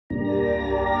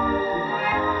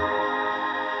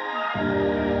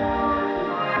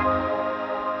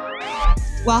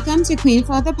Welcome to Queen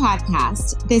Flow, the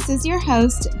podcast. This is your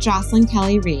host, Jocelyn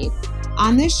Kelly Reed.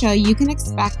 On this show, you can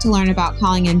expect to learn about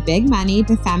calling in big money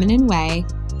the feminine way,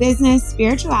 business,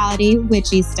 spirituality,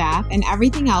 witchy stuff, and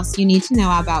everything else you need to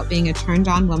know about being a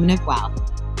turned-on woman of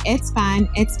wealth. It's fun,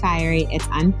 it's fiery, it's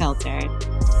unfiltered.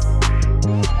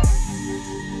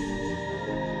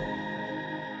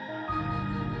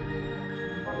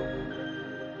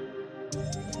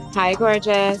 Hi,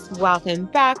 gorgeous. Welcome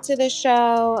back to the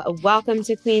show. Welcome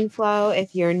to Queen Flow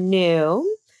if you're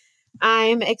new.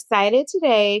 I'm excited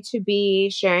today to be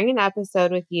sharing an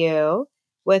episode with you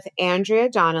with Andrea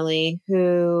Donnelly,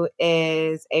 who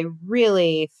is a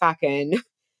really fucking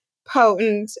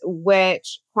potent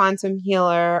witch, quantum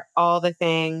healer, all the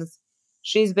things.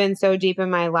 She's been so deep in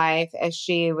my life as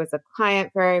she was a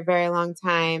client for a very long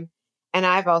time. And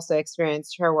I've also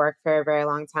experienced her work for a very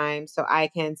long time. So I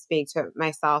can speak to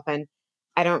myself, and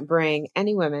I don't bring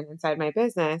any women inside my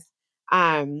business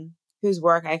whose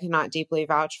work I cannot deeply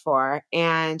vouch for.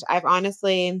 And I've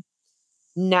honestly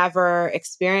never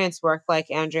experienced work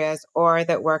like Andrea's or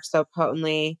that works so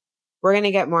potently. We're going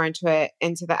to get more into it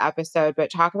into the episode, but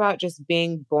talk about just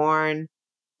being born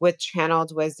with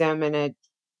channeled wisdom and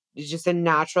just a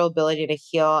natural ability to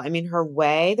heal. I mean, her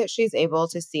way that she's able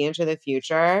to see into the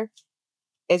future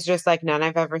is just like none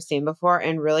I've ever seen before,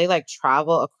 and really like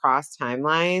travel across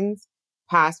timelines,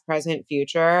 past, present,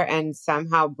 future, and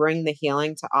somehow bring the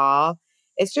healing to all.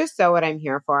 It's just so what I'm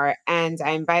here for. And I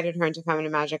invited her into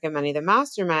Feminine Magic and Money, the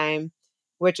Mastermind,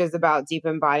 which is about deep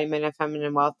embodiment of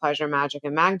feminine wealth, pleasure, magic,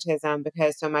 and magnetism,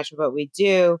 because so much of what we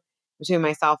do between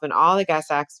myself and all the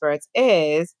guest experts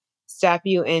is step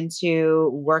you into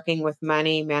working with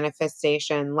money,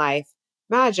 manifestation, life,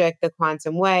 magic, the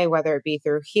quantum way, whether it be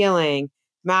through healing,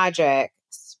 magic,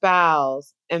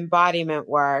 spells, embodiment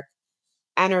work,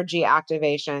 energy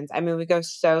activations. I mean, we go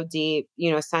so deep,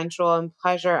 sensual and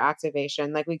pleasure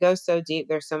activation. Like we go so deep.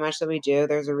 There's so much that we do.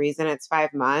 There's a reason it's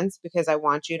 5 months, because I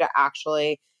want you to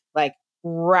actually like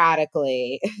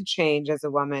radically change as a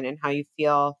woman and how you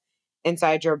feel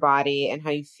inside your body and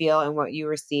how you feel and what you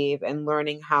receive, and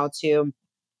learning how to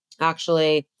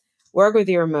actually work with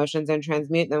your emotions and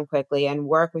transmute them quickly, and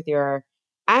work with your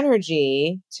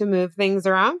energy to move things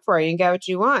around for you and get what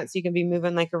you want so you can be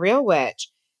moving like a real witch.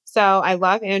 So I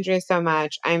love Andrea so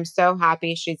much. I'm so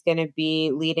happy she's going to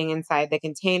be leading inside the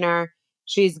container.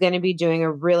 She's going to be doing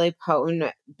a really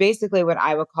potent, basically what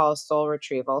I would call soul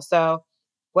retrieval. So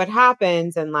what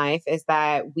happens in life is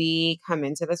that we come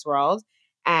into this world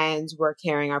and we're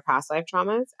carrying our past life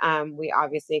traumas. We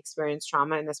obviously experience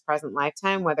trauma in this present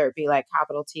lifetime, whether it be like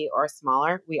capital T or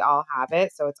smaller. We all have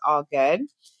it. So it's all good.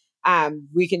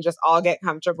 We can just all get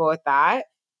comfortable with that.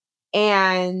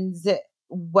 And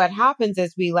what happens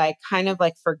is we like kind of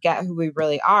like forget who we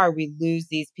really are. We lose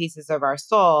these pieces of our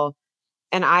soul.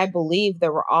 And I believe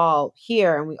that we're all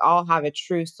here and we all have a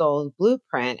true soul's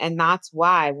blueprint. And that's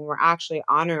why when we're actually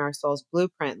honoring our soul's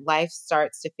blueprint, life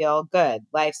starts to feel good.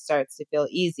 Life starts to feel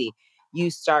easy.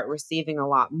 You start receiving a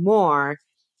lot more.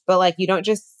 But like you don't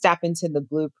just step into the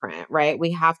blueprint, right?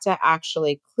 We have to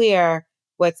actually clear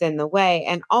what's in the way,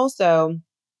 and also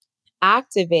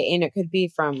activate. And it could be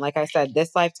from, like I said,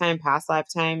 this lifetime, past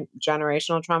lifetime,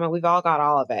 generational trauma. We've all got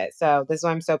all of it. So this is why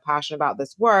I'm so passionate about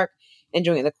this work and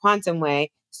doing it the quantum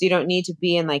way. So you don't need to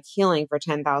be in like healing for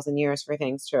 10,000 years for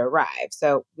things to arrive.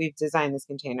 So we've designed this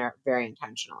container very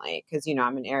intentionally because,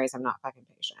 I'm in Aries. I'm not fucking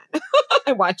patient.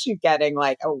 I want you getting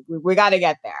like, oh, we got to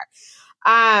get there.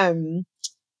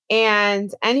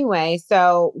 And anyway,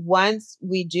 so once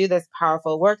we do this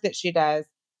powerful work that she does,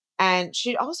 and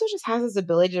she also just has this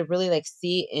ability to really like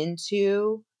see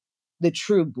into the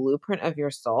true blueprint of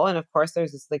your soul. And of course,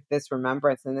 there's this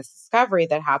remembrance and this discovery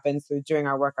that happens through doing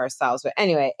our work ourselves. But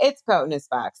anyway, it's potent as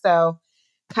fuck. So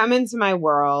come into my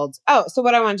world. Oh, so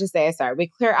what I wanted to say is, we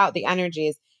clear out the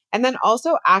energies and then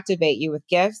also activate you with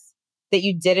gifts that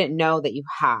you didn't know that you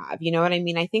have. You know what I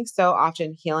mean? I think so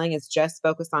often healing is just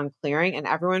focused on clearing, and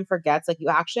everyone forgets like you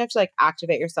actually have to like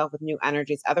activate yourself with new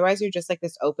energies. Otherwise, you're just like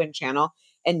this open channel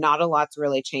and not a lot's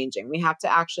really changing. We have to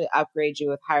actually upgrade you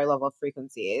with higher level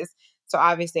frequencies. So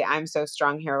obviously I'm so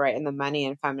strong here, right, in the money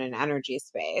and feminine energy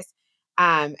space.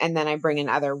 And then I bring in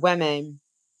other women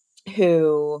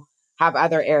who have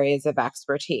other areas of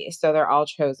expertise. So they're all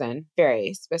chosen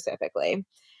very specifically.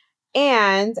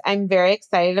 And I'm very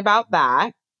excited about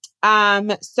that.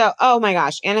 Oh my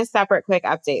gosh, and a separate quick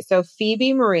update. So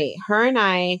Phoebe Marie, her and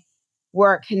I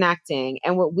were connecting,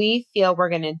 and what we feel we're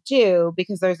going to do,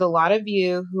 because there's a lot of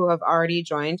you who have already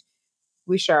joined,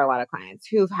 we share a lot of clients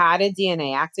who've had a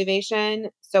DNA activation.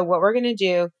 So what we're going to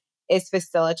do is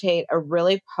facilitate a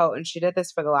really potent, she did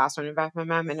this for the last one of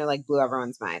FMM, and it like blew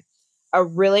everyone's mind. a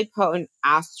really potent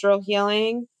astral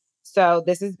healing. So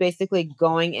this is basically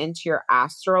going into your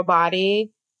astral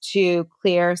body to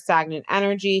clear stagnant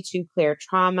energy, to clear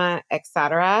trauma,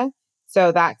 etc.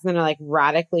 So that's going to like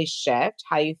radically shift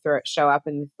how you show up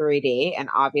in the 3D. And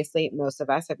obviously, most of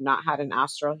us have not had an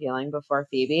astral healing before,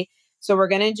 Phoebe. So we're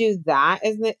going to do that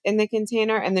in the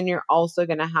container. And then you're also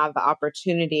going to have the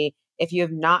opportunity, if you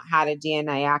have not had a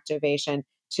DNA activation,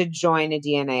 to join a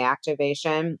DNA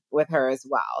activation with her as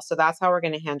well. So that's how we're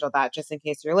going to handle that, just in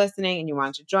case you're listening and you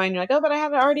want to join. You're like, oh, but I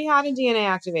have already had a DNA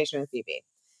activation with Phoebe.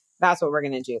 That's what we're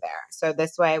going to do there. So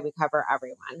this way we cover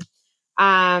everyone.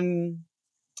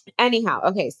 Anyhow,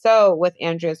 okay. So with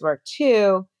Andrea's work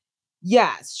too,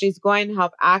 yes, she's going to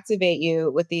help activate you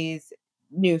with these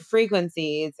new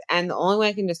frequencies. And the only way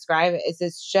I can describe it is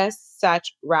it's just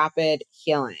such rapid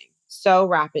healing. So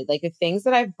rapid. Like the things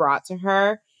that I've brought to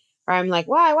her, where I'm like,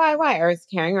 why? Or it's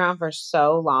carrying around for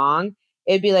so long.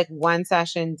 It'd be like one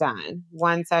session done,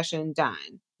 one session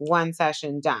done, one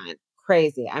session done.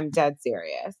 Crazy. I'm dead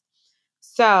serious.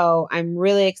 So I'm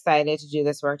really excited to do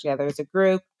this work together as a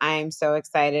group. I'm so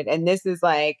excited. And this is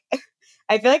like,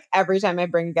 I feel like every time I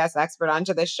bring a guest expert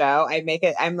onto the show,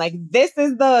 I'm like, this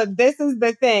is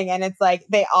the thing. And it's like,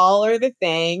 they all are the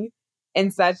thing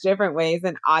in such different ways.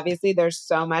 And obviously there's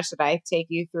so much that I take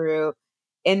you through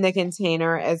in the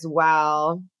container as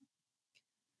well.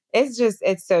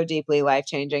 It's so deeply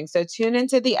life-changing. So tune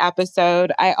into the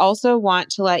episode. I also want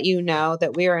to let you know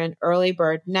that we are in early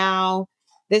bird now.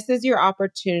 This is your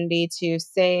opportunity to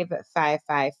save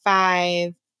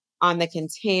 555 on the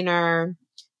container.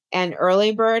 And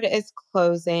early bird is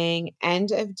closing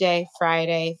end of day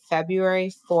Friday,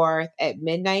 February 4th at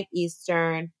midnight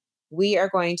Eastern. We are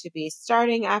going to be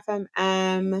starting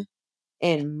FMM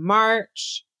in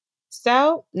March.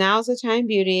 So now's the time,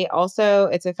 beauty. Also,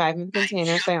 it's a 5-month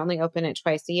container, so I only open it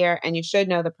twice a year. And you should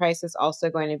know the price is also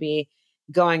going to be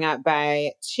going up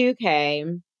by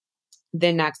 $2,000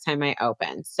 the next time I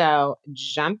open. So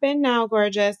jump in now,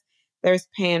 gorgeous. There's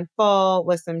pay in full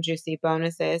with some juicy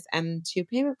bonuses and 2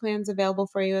 payment plans available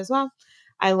for you as well.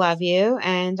 I love you,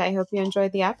 and I hope you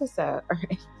enjoyed the episode. Or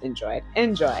enjoyed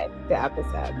the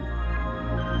episode.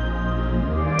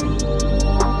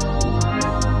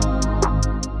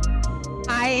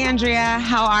 Hi, Andrea.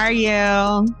 How are you?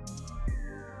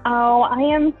 Oh, I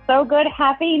am so good.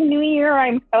 Happy New Year.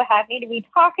 I'm so happy to be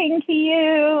talking to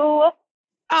you.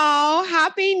 Oh,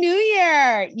 Happy New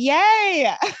Year. Yay.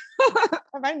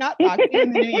 Have I not talked to you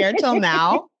in the new year till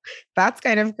now? That's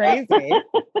kind of crazy.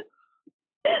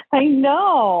 I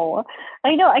know.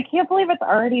 I can't believe it's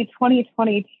already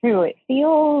 2022. It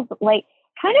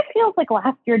kind of feels like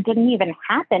last year didn't even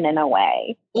happen in a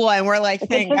way. Well, and we're like,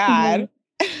 thank God.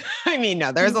 I mean,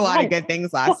 no, there's a lot of good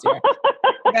things last year,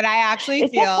 but I actually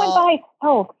feel it just went by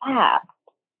so fast.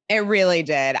 It really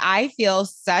did. I feel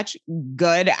such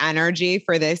good energy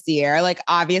for this year. Like,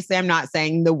 obviously, I'm not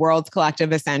saying the world's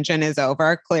collective ascension is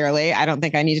over. Clearly, I don't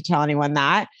think I need to tell anyone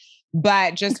that.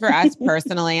 But just for us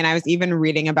personally, and I was even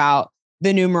reading about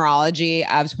the numerology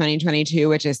of 2022,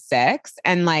 which is 6.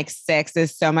 And like 6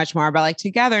 is so much more about like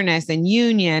togetherness and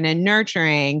union and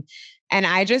nurturing. And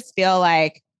I just feel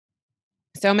like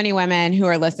so many women who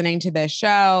are listening to this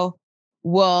show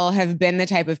will have been the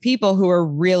type of people who are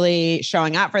really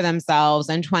showing up for themselves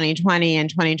in 2020 and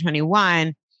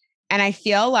 2021. And I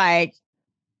feel like,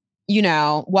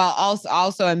 while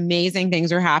also amazing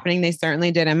things are happening, they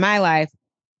certainly did in my life,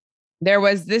 there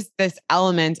was this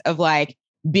element of like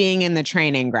being in the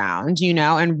training ground,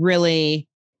 and really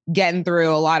getting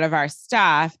through a lot of our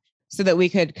stuff so that we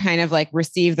could kind of like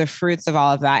receive the fruits of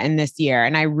all of that in this year.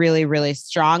 And I really, really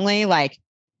strongly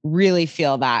really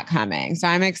feel that coming. So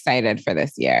I'm excited for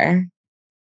this year.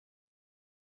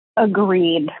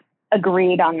 Agreed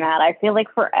on that. I feel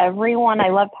like for everyone, I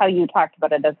loved how you talked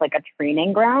about it as like a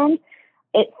training ground.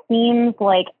 It seems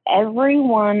like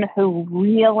everyone who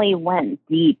really went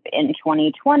deep in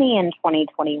 2020 and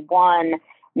 2021,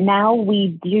 now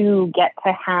we do get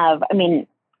to have,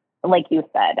 like you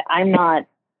said, I'm not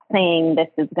saying this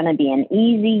is going to be an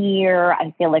easy year.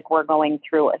 I feel like we're going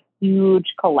through a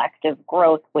huge collective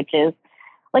growth, which is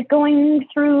like going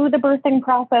through the birthing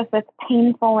process. It's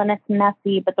painful and it's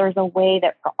messy, but there's a way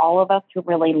that for all of us to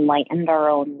really lighten our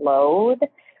own load,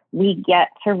 we get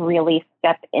to really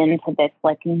step into this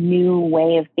like new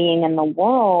way of being in the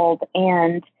world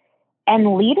and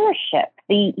leadership.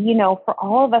 For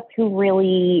all of us who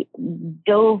really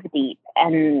dove deep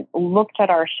and looked at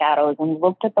our shadows and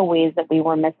looked at the ways that we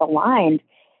were misaligned,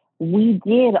 we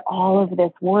did all of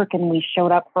this work and we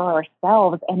showed up for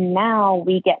ourselves. And now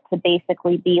we get to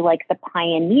basically be like the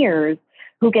pioneers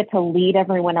who get to lead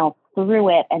everyone else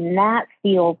through it. And that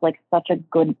feels like such a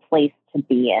good place to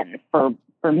be in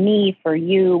for me, for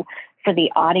you, for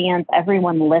the audience,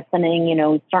 everyone listening, you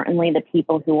know, certainly the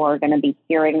people who are going to be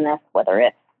hearing this, whether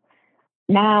it's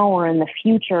now or in the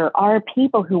future, are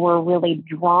people who are really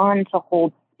drawn to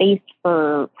hold space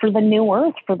for the new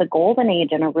earth, for the golden age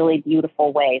in a really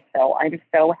beautiful way. So I'm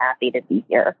so happy to be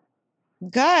here.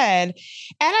 Good. And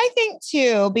I think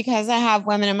too, because I have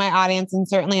women in my audience and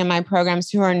certainly in my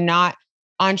programs who are not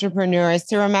entrepreneurs,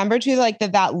 to remember too, like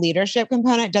that leadership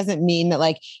component doesn't mean that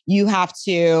like you have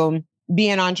to be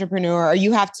an entrepreneur or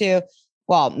you have to,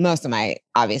 well, most women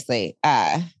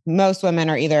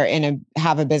are either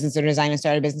have a business or design and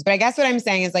start a business. But I guess what I'm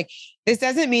saying is like, this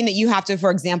doesn't mean that you have to, for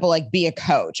example, like be a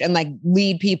coach and like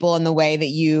lead people in the way that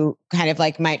you kind of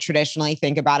like might traditionally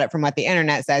think about it from what the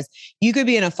internet says. You could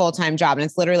be in a full-time job and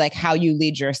it's literally like how you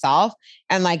lead yourself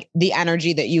and like the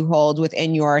energy that you hold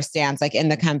within your stance, like in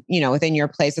the within your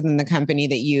place within the company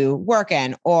that you work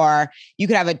in. Or you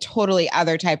could have a totally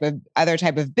other type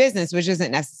of business, which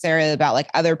isn't necessarily about like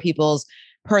other people's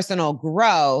personal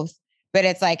growth, but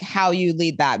it's like how you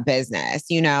lead that business,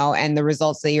 you know, and the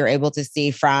results that you're able to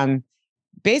see from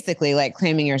basically like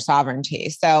claiming your sovereignty.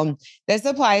 So this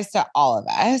applies to all of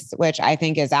us, which I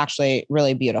think is actually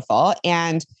really beautiful.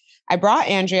 And I brought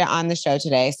Andrea on the show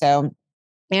today. So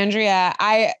Andrea,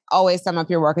 I always sum up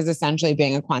your work as essentially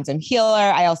being a quantum healer.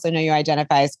 I also know you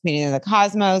identify as queen of the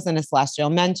cosmos and a celestial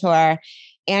mentor.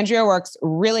 Andrea works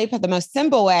really, the most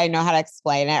simple way I know how to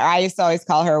explain it, or I used to always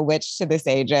call her a witch to the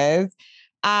sages,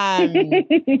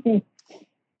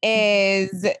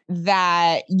 is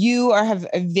that you have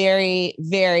a very,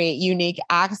 very unique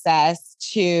access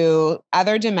to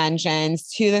other dimensions,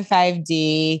 to the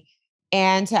 5D,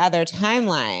 and to other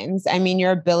timelines. I mean,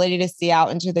 your ability to see out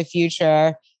into the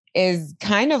future is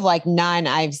kind of like none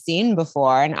I've seen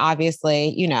before. And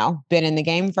obviously, you know, been in the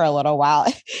game for a little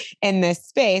while in this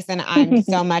space. And I'm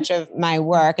so much of my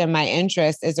work and my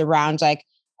interest is around like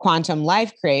quantum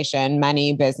life creation,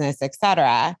 money, business,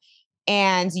 etc.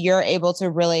 And you're able to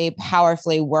really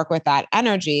powerfully work with that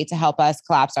energy to help us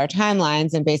collapse our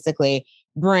timelines and basically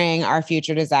bring our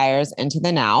future desires into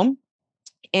the now.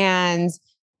 And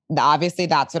obviously,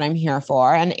 that's what I'm here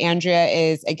for. And Andrea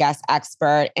is a guest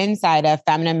expert inside of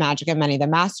Feminine Magic and Money, the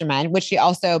Mastermind, which she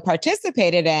also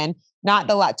participated in, not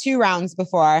the 2 rounds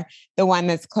before, the one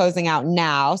that's closing out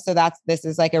now. So this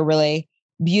is like a really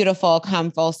beautiful come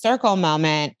full circle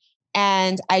moment.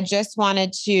 And I just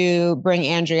wanted to bring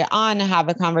Andrea on to have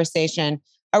a conversation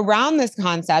around this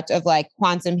concept of like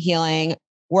quantum healing,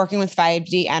 working with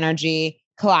 5D energy,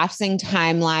 collapsing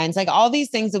timelines, like all these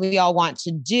things that we all want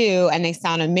to do. And they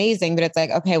sound amazing, but it's like,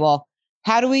 okay, well,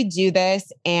 how do we do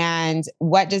this? And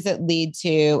what does it lead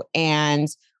to? And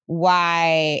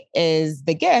why is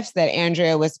the gift that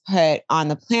Andrea was put on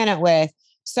the planet with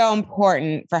so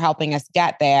important for helping us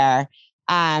get there?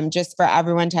 Just for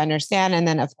everyone to understand. And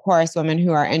then of course, women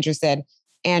who are interested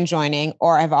in joining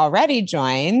or have already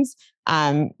joined,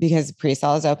 because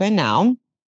pre-sale is open now,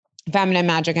 Feminine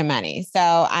Magic and Money. So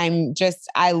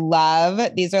I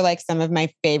love, these are like some of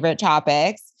my favorite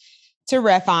topics to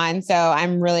riff on. So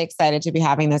I'm really excited to be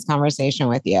having this conversation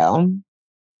with you.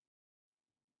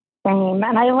 Same.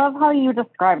 And I love how you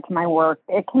described my work.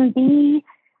 It can be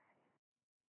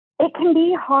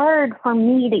hard for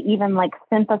me to even like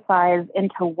synthesize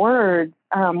into words.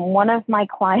 One of my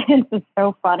clients is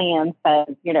so funny and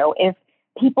says, you know, if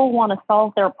people want to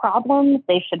solve their problems,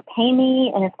 they should pay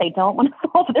me. And if they don't want to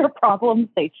solve their problems,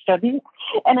 they shouldn't.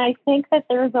 And I think that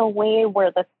there's a way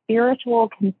where the spiritual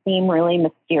can seem really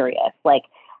mysterious, like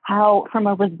how from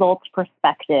a results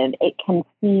perspective, it can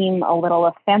seem a little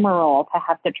ephemeral to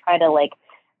have to try to like,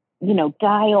 you know,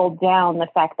 dial down the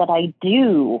fact that I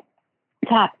do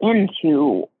tap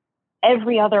into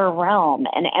every other realm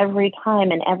and every time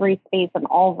and every space and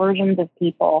all versions of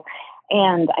people.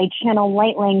 And I channel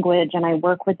light language and I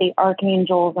work with the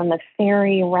archangels and the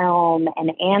fairy realm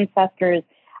and ancestors.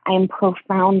 I am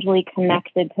profoundly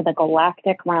connected to the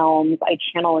galactic realms. I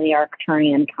channel the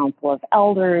Arcturian Council of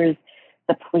Elders,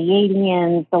 the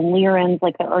Pleiadians, the Lyrans.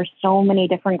 Like there are so many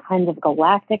different kinds of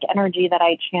galactic energy that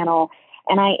I channel.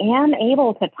 And I am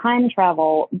able to time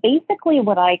travel. Basically,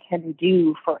 what I can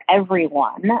do for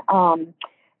everyone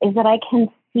is that I can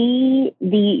see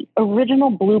the original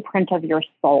blueprint of your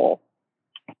soul.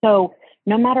 So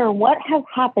no matter what has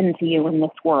happened to you in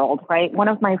this world, right? One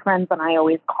of my friends and I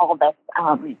always call this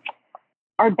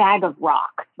our bag of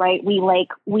rocks, right?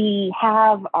 We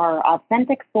have our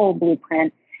authentic soul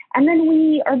blueprint, and then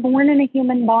we are born in a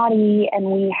human body, and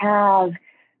we have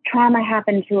trauma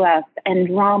happened to us and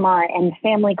drama and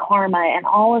family karma and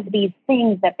all of these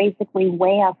things that basically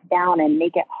weigh us down and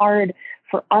make it hard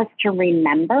for us to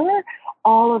remember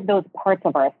all of those parts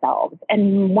of ourselves.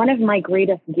 And one of my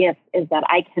greatest gifts is that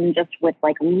I can just with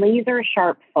like laser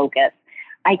sharp focus,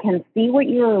 I can see what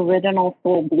your original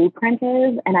soul blueprint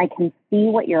is, and I can see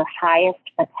what your highest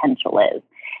potential is.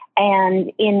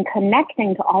 And in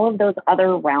connecting to all of those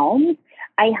other realms,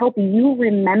 I help you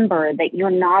remember that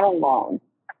you're not alone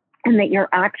and that you're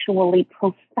actually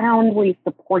profoundly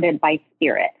supported by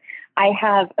spirit. I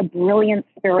have a brilliant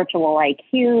spiritual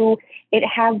IQ. It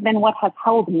has been what has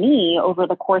held me over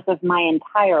the course of my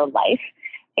entire life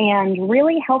and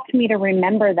really helped me to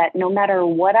remember that no matter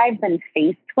what I've been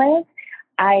faced with,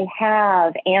 I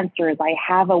have answers, I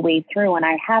have a way through, and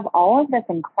I have all of this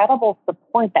incredible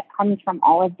support that comes from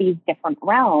all of these different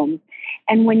realms.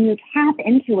 And when you tap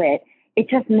into it, it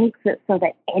just makes it so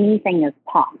that anything is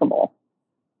possible.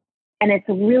 And it's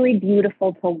really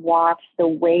beautiful to watch the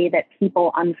way that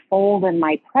people unfold in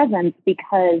my presence,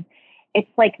 because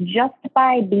it's like just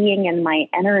by being in my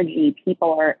energy,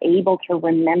 people are able to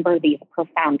remember these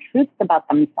profound truths about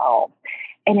themselves.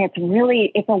 And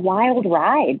it's a wild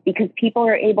ride because people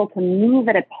are able to move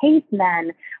at a pace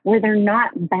then where they're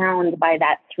not bound by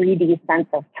that 3D sense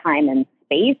of time and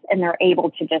space, and they're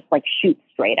able to just like shoot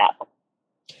straight up.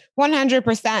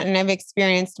 100%. And I've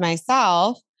experienced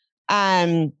myself,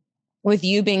 with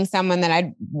you being someone that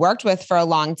I'd worked with for a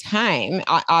long time,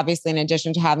 obviously, in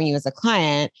addition to having you as a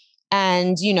client.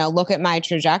 And, look at my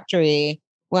trajectory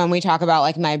when we talk about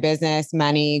like my business,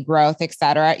 money, growth, et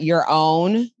cetera, your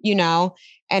own,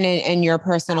 and in your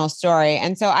personal story.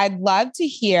 And so I'd love to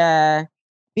hear,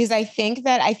 because I think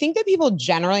that people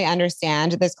generally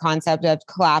understand this concept of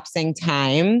collapsing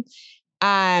time.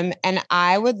 And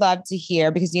I would love to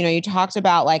hear, because, you talked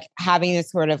about like having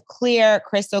this sort of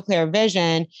crystal clear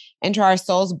vision into our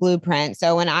soul's blueprint.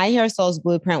 So when I hear soul's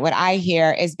blueprint, what I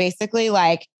hear is basically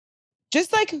like,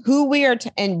 just like who we are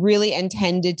and really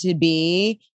intended to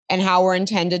be, and how we're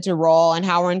intended to roll, and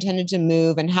how we're intended to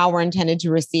move, and how we're intended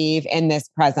to receive in this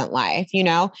present life,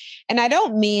 And I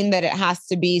don't mean that it has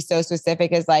to be so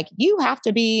specific as like, you have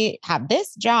to have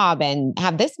this job and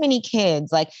have this many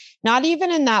kids, like not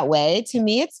even in that way. To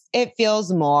me, it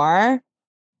feels more,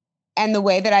 and the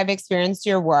way that I've experienced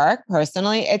your work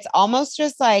personally, it's almost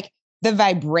just like the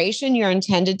vibration you're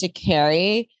intended to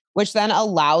carry, which then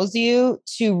allows you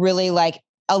to really like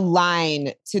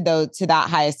align to that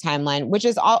highest timeline, which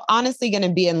is honestly going to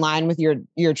be in line with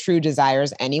your true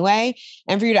desires anyway.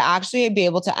 And for you to actually be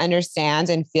able to understand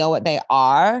and feel what they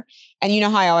are. And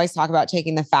how I always talk about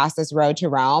taking the fastest road to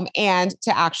Rome, and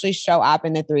to actually show up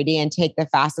in the 3D and take the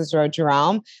fastest road to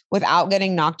Rome without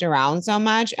getting knocked around so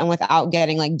much and without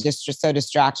getting like just so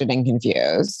distracted and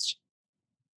confused.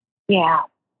 Yeah.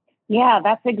 Yeah,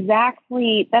 that's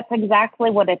exactly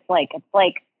what it's like. It's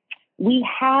like we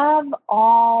have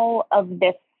all of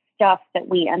this stuff that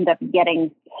we end up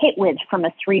getting hit with from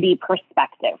a 3D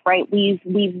perspective, right?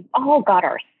 We've all got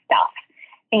our stuff.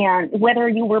 And whether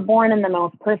you were born in the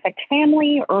most perfect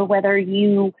family or whether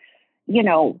you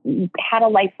had a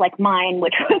life like mine,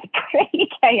 which was pretty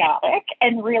chaotic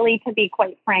and really, to be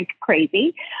quite frank,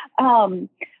 crazy.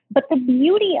 But the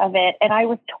beauty of it, and I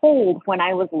was told when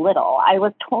I was little,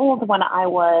 when I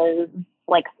was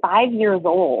like 5 years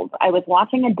old, I was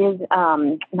watching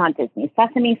a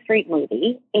Sesame Street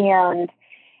movie, and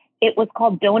it was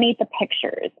called Don't Eat the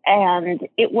Pictures. And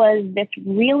it was this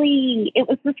really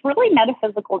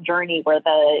metaphysical journey where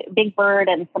the Big Bird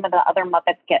and some of the other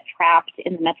Muppets get trapped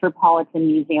in the Metropolitan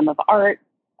Museum of Art.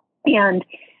 And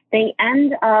they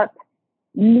end up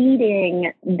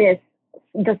meeting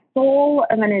the soul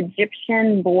of an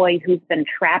Egyptian boy who's been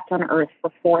trapped on Earth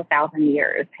for 4,000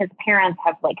 years. His parents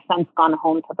have like since gone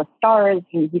home to the stars.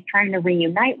 He's trying to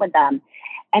reunite with them.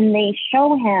 And they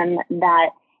show him that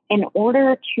in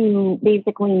order to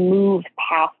basically move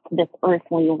past this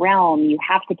earthly realm, you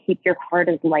have to keep your heart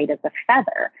as light as a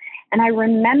feather. And I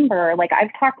remember, like,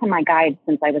 I've talked to my guides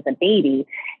since I was a baby,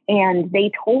 and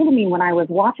they told me when I was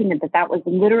watching it that was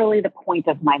literally the point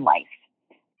of my life.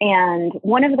 And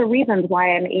one of the reasons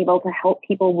why I'm able to help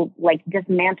people like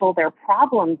dismantle their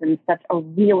problems in such a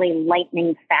really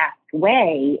lightning fast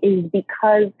way is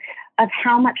because of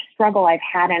how much struggle I've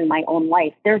had in my own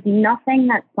life. There's nothing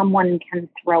that someone can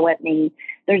throw at me.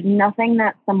 There's nothing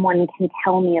that someone can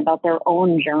tell me about their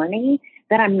own journey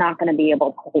that I'm not going to be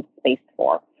able to hold space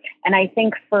for. And I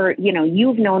think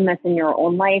you've known this in your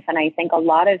own life. And I think a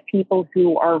lot of people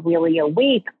who are really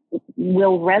awake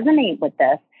will resonate with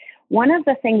this, one of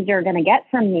the things you're going to get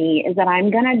from me is that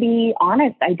I'm going to be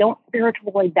honest. I don't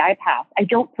spiritually bypass. I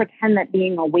don't pretend that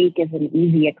being awake is an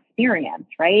easy experience,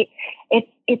 right?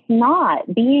 It's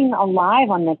not. Being alive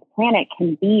on this planet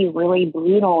can be really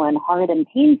brutal and hard and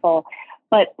painful,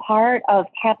 but part of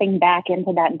tapping back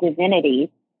into that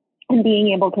divinity and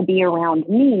being able to be around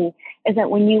me is that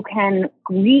when you can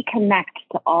reconnect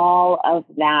to all of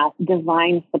that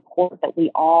divine support that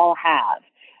we all have.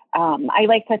 I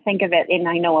like to think of it, and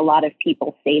I know a lot of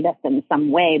people say this in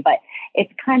some way, but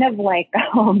it's kind of like,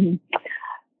 no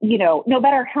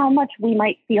matter how much we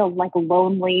might feel like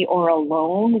lonely or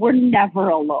alone, we're never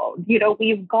alone.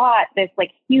 We've got this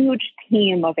like huge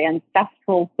team of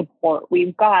ancestral support.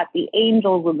 We've got the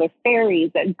angels and the fairies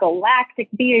and galactic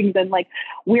beings. And like,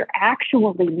 we're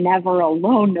actually never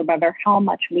alone, no matter how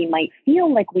much we might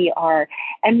feel like we are.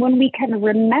 And when we can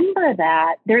remember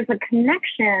that, there's a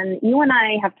connection. You and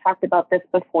I have talked about this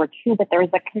before too, but there's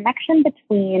a connection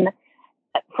between,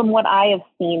 from what I have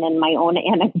seen in my own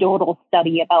anecdotal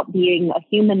study about being a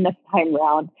human this time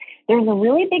around, there's a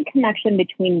really big connection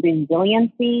between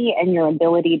resiliency and your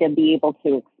ability to be able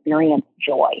to experience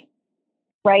joy,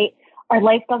 right? Our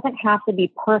life doesn't have to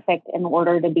be perfect in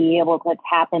order to be able to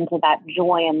tap into that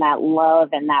joy and that love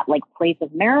and that like place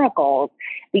of miracles.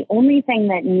 The only thing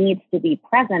that needs to be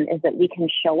present is that we can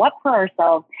show up for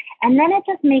ourselves, and then it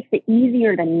just makes it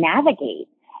easier to navigate.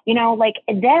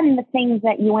 Then the things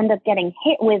that you end up getting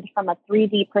hit with from a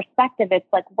 3D perspective, it's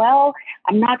like, well,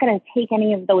 I'm not going to take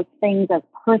any of those things as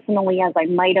personally as I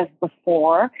might have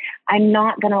before. I'm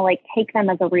not going to take them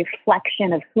as a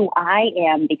reflection of who I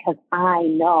am, because I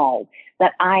know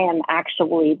that I am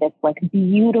actually this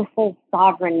beautiful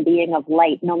sovereign being of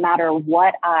light, no matter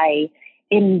what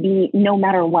no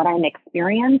matter what I'm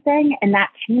experiencing. And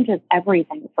that changes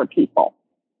everything for people.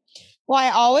 Well, I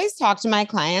always talk to my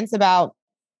clients about,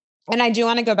 and I do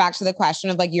want to go back to the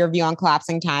question of your view on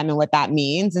collapsing time and what that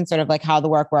means and sort of how the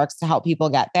work works to help people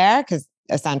get there, because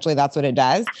essentially that's what it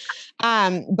does.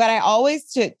 But I always,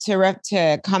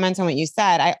 to comment on what you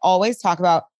said, I always talk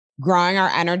about growing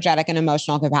our energetic and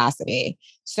emotional capacity.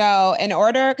 So in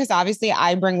order, because obviously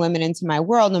I bring women into my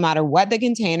world, no matter what the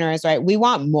container is, right? We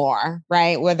want more,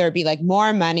 right? Whether it be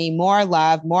more money, more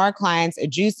love, more clients, a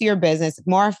juicier business,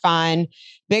 more fun,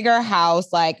 bigger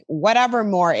house, whatever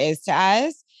more is to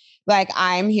us.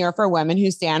 I'm here for women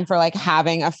who stand for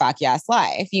having a fuck yes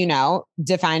life,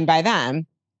 defined by them.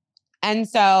 And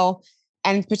so,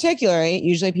 and particularly,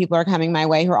 usually people are coming my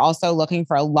way who are also looking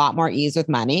for a lot more ease with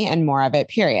money and more of it,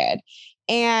 period.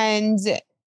 And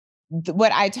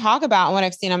what I talk about and what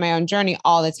I've seen on my own journey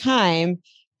all the time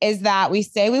is that we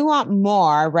say we want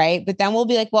more, right? But then we'll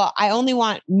be well, I only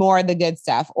want more of the good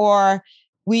stuff. Or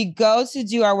we go to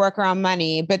do our work around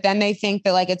money, but then they think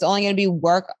that it's only going to be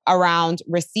work around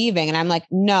receiving. And I'm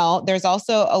no, there's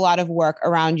also a lot of work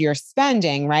around your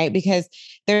spending, right? Because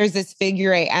there's this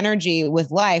figure eight energy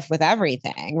with life, with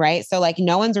everything, right? So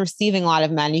no one's receiving a lot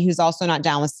of money who's also not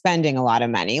down with spending a lot of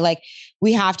money.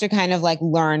 We have to kind of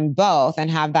learn both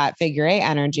and have that figure eight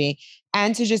energy,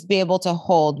 and to just be able to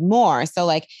hold more. So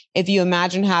if you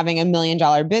imagine having $1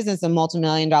 million business, a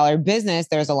multi-million-dollar business,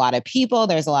 there's a lot of people,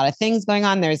 there's a lot of things going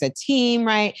on. There's a team,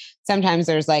 right? Sometimes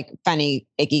there's funny,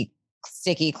 icky,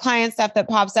 sticky client stuff that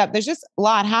pops up. There's just a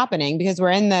lot happening because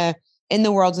we're in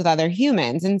the world with other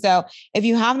humans. And so if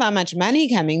you have that much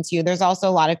money coming to you, there's also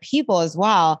a lot of people as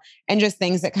well, and just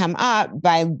things that come up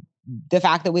by the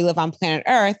fact that we live on planet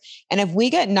Earth. And if we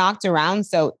get knocked around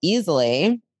so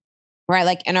easily,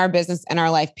 right? In our business, in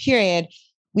our life, period,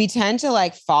 we tend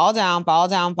to fall down.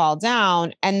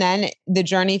 And then the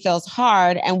journey feels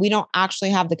hard and we don't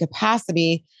actually have the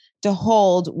capacity to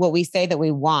hold what we say that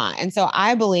we want. And so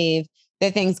I believe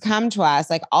that things come to us,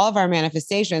 all of our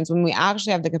manifestations, when we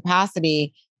actually have the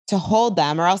capacity to hold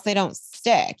them, or else they don't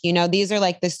stick. These are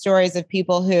the stories of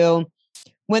people who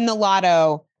win the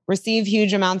lotto, receive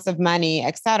huge amounts of money,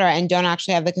 et cetera, and don't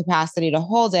actually have the capacity to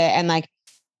hold it. And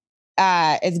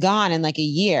it's gone in a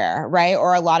year, right?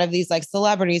 Or a lot of these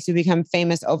celebrities who become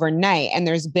famous overnight and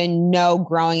there's been no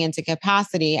growing into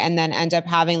capacity, and then end up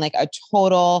having a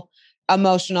total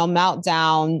emotional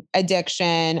meltdown,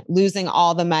 addiction, losing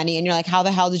all the money. And you're how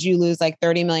the hell did you lose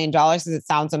 $30 million? Because it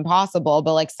sounds impossible,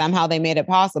 but somehow they made it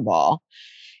possible,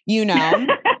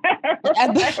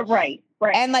 Right.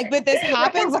 And but this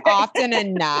happens often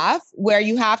enough where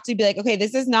you have to be okay,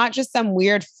 this is not just some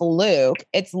weird fluke.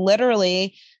 It's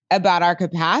literally about our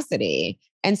capacity.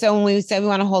 And so when we say we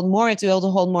want to hold more, it's to be able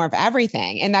to hold more of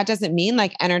everything. And that doesn't mean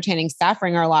entertaining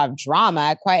suffering or a lot of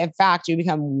drama. Quite in fact, you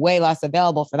become way less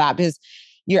available for that, because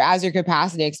as your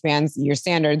capacity expands, your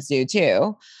standards do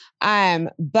too.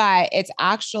 But it's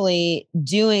actually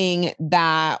doing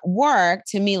that work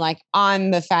to me, like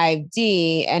on the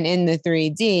 5D and in the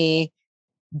 3D,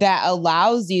 that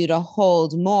allows you to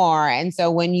hold more. And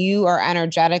so when you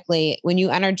energetically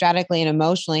and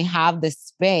emotionally have the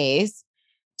space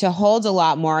to hold a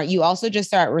lot more, you also just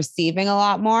start receiving a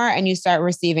lot more, and you start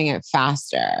receiving it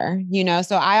faster,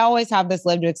 So I always have this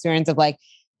lived experience of like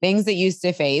things that used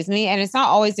to phase me. And it's not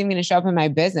always even going to show up in my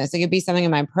business. It could be something in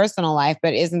my personal life,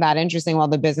 but isn't that interesting? While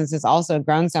the business has also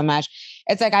grown so much,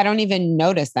 it's like I don't even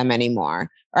notice them anymore.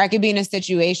 Or I could be in a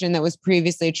situation that was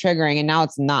previously triggering and now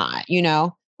it's not,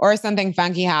 or something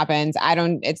funky happens.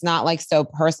 It's not like so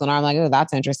personal. I'm like, oh,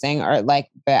 that's interesting. Or like,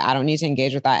 but I don't need to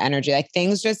engage with that energy. Like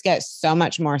things just get so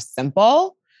much more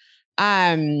simple.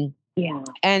 Yeah.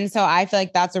 And so I feel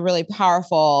like that's a really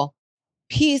powerful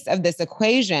piece of this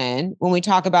equation when we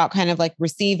talk about kind of like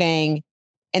receiving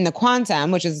in the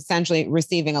quantum, which is essentially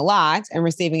receiving a lot and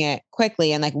receiving it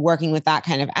quickly and like working with that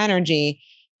kind of energy.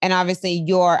 And obviously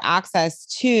your access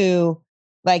to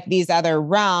like these other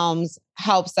realms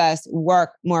helps us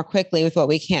work more quickly with what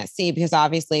we can't see, because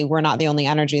obviously we're not the only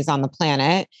energies on the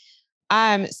planet.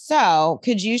 So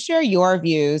could you share your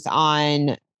views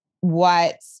on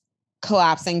what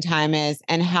collapsing time is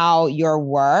and how your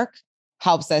work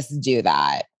helps us do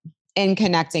that in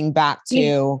connecting back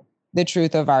to the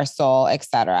truth of our soul, et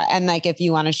cetera? And like, if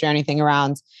you want to share anything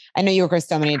around, I know you work with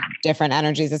so many different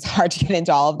energies, it's hard to get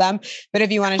into all of them, but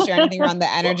if you want to share anything around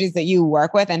the energies that you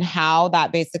work with and how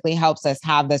that basically helps us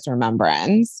have this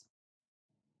remembrance.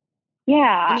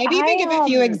 Yeah. And maybe even give a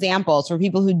few examples for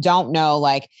people who don't know,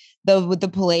 like with the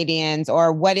Palladians,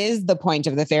 or what is the point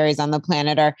of the fairies on the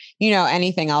planet, or,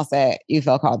 anything else that you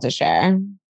feel called to share.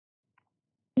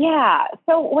 Yeah.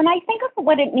 So when I think of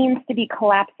what it means to be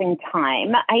collapsing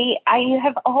time, I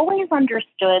have always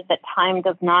understood that time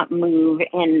does not move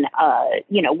in,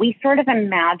 we sort of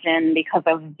imagine, because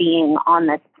of being on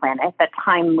this planet, that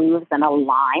time moves in a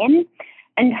line.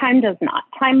 And time does not.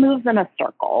 Time moves in a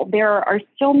circle. There are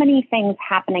so many things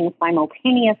happening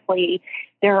simultaneously.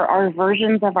 There are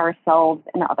versions of ourselves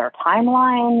in other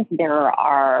timelines. There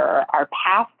are our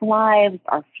past lives,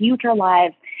 our future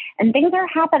lives, and things are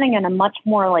happening in a much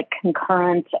more like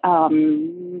concurrent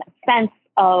sense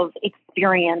of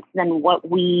experience than what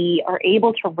we are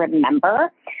able to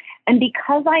remember. And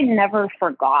because I never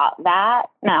forgot that,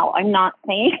 now I'm not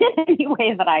saying in any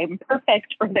way that I'm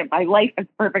perfect or that my life is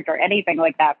perfect or anything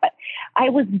like that, but I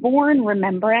was born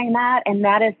remembering that. And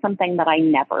that is something that I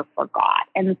never forgot.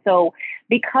 And so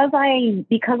because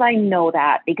I know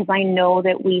that, because I know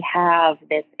that we have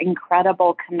this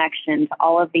incredible connection to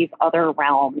all of these other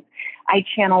realms, I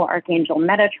channel Archangel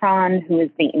Metatron, who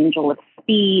is the angel of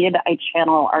speed. I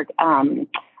channel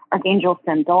Archangel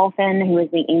Sandolphin, who is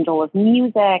the angel of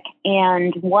music.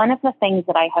 And one of the things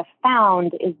that I have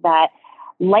found is that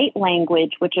light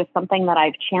language, which is something that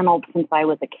I've channeled since I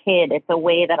was a kid, it's a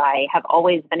way that I have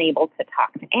always been able to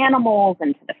talk to animals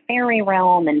and to the fairy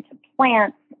realm and to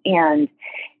plants. And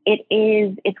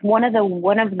it's one of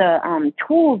the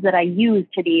tools that I use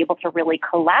to be able to really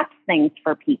collapse things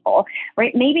for people,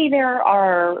 right? Maybe there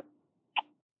are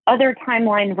other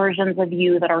timeline versions of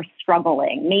you that are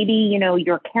struggling. Maybe,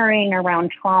 you're carrying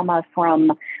around trauma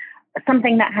from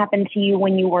something that happened to you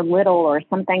when you were little, or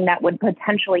something that would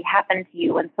potentially happen to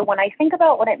you. And so when I think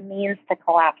about what it means to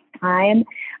collapse time,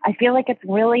 I feel like it's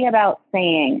really about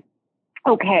saying,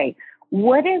 okay,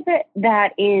 what is it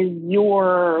that is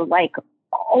your like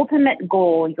ultimate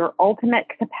goal, your ultimate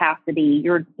capacity,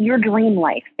 your dream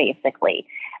life, basically?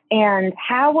 And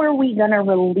how are we going to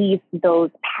release those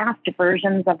past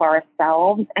versions of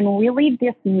ourselves and really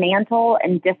dismantle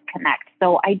and disconnect?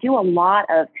 So I do a lot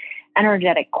of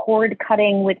energetic cord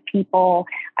cutting with people.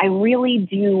 I really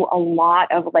do a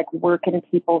lot of like work in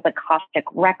people's Akashic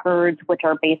records, which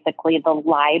are basically the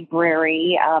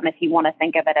library. If you want to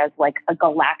think of it as like a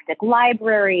galactic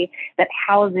library that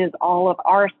houses all of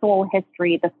our soul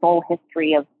history, the soul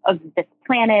history of this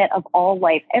planet, of all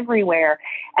life everywhere.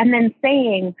 And then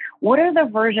saying, what are the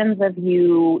versions of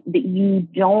you that you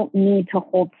don't need to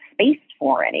hold space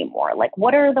for anymore? Like,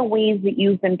 what are the ways that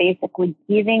you've been basically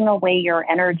giving away your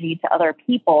energy to other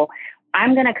people?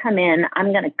 I'm going to come in,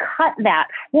 I'm going to cut that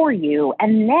for you.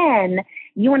 And then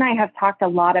you and I have talked a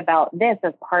lot about this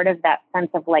as part of that sense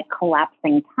of like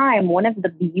collapsing time. One of the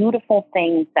beautiful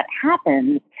things that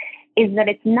happens is that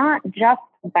it's not just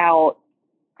about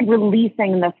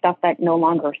releasing the stuff that no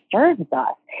longer serves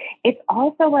us. It's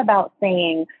also about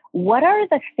saying, what are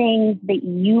the things that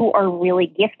you are really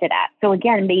gifted at? So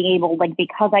again, being able, like,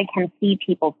 because I can see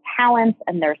people's talents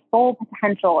and their soul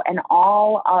potential and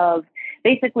all of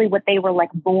basically what they were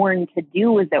like born to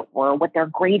do, as it were, what their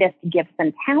greatest gifts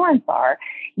and talents are,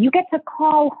 you get to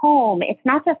call home. It's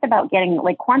not just about getting,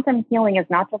 like, quantum healing is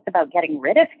not just about getting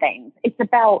rid of things. It's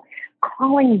about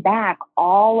calling back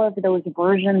all of those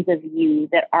versions of you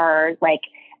that are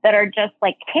just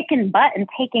like kicking butt and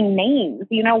taking names.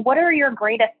 You know, what are your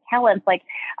greatest talents? Like,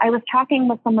 I was talking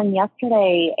with someone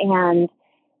yesterday and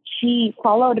she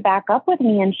followed back up with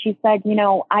me and she said, you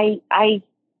know, I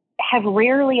have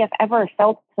rarely, if ever,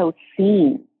 felt so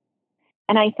seen.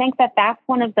 And I think that that's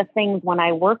one of the things when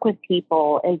I work with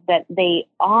people is that they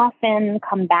often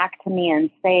come back to me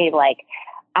and say, like,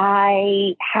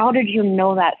 how did you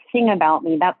know that thing about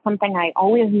me? That's something I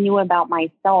always knew about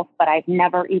myself, but I've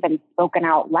never even spoken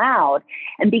out loud.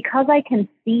 And because I can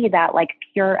see that like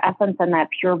pure essence and that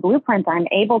pure blueprint, I'm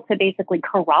able to basically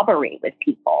corroborate with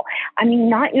people. I mean,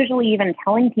 not usually even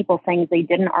telling people things they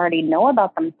didn't already know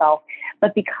about themselves,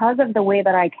 but because of the way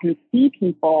that I can see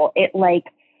people,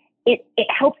 it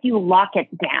helps you lock it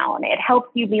down. It helps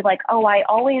you be like, oh, I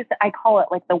call it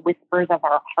like the whispers of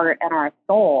our heart and our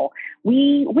soul.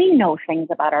 We know things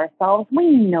about ourselves.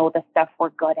 We know the stuff we're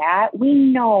good at. We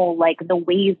know like the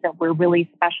ways that we're really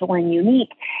special and unique.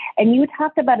 And you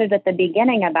talked about it at the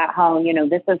beginning about how, you know,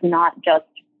 this is not just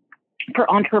for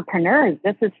entrepreneurs.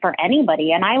 This is for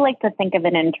anybody. And I like to think of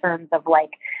it in terms of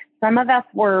like, some of us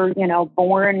were, you know,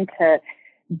 born to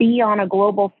be on a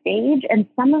global stage. And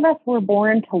some of us were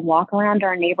born to walk around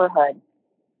our neighborhood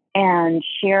and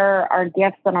share our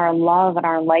gifts and our love and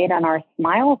our light and our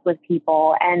smiles with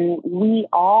people. And we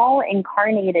all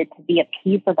incarnated to be a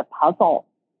piece of the puzzle.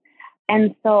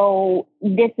 And so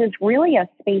this is really a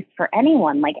space for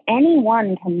anyone. Like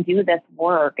anyone can do this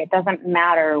work. It doesn't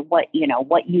matter what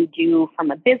you do from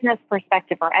a business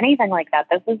perspective or anything like that.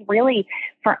 This is really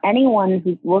for anyone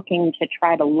who's looking to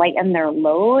try to lighten their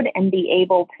load and be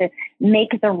able to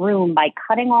make the room by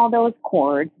cutting all those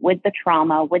cords with the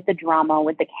trauma, with the drama,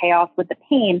 with the chaos, with the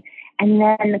pain, and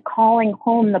then calling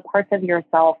home the parts of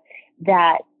yourself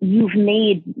that you've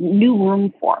made new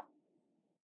room for.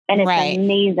 And it's an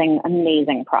amazing,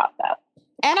 amazing process.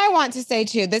 And I want to say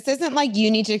too, this isn't like you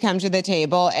need to come to the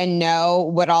table and know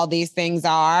what all these things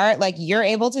are. Like you're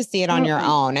able to see it on your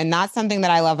own. And that's something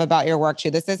that I love about your work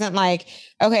too. This isn't like,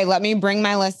 okay, let me bring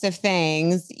my list of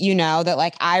things, you know, that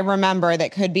like I remember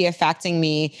that could be affecting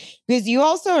me, because you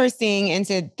also are seeing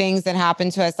into things that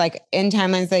happen to us, like in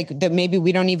timelines like that maybe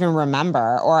we don't even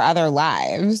remember, or other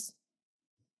lives.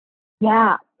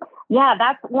 Yeah. Yeah,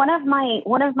 that's one of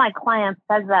my clients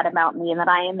says that about me, and that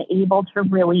I am able to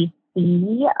really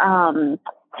see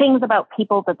things about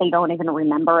people that they don't even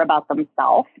remember about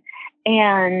themselves.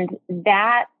 And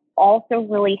that also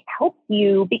really helps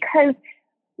you because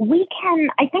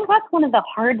I think that's one of the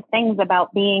hard things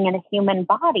about being in a human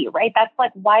body, right? That's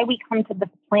like why we come to this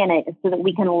planet, is so that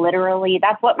we can literally,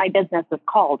 that's what my business is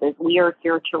called, is we are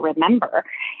here to remember.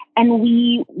 And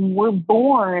we were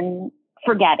born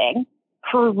forgetting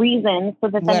for a reason, so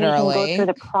that then we can go through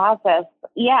the process.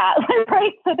 Yeah,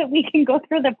 right. So that we can go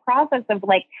through the process of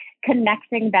like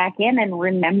connecting back in and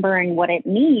remembering what it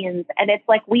means. And it's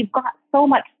like, we've got so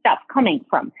much stuff coming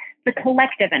from the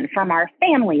collective and from our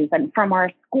families and from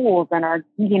our schools and our,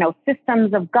 you know,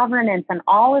 systems of governance and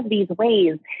all of these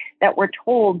ways that we're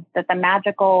told that the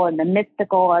magical and the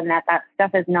mystical and that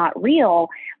stuff is not real.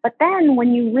 But then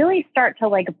when you really start to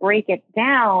like break it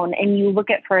down and you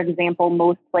look at, for example,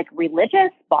 most like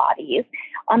religious bodies,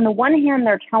 on the one hand,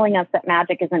 they're telling us that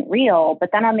magic isn't real, but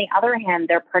then on the other hand,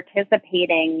 they're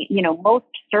participating, you know, most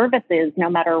services, no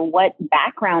matter what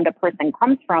background a person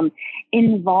comes from,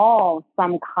 involve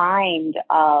some kind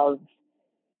of,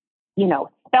 you know,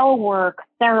 spell work,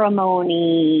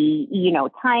 ceremony, you know,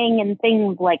 tying in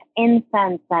things like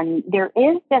incense. And there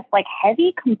is this like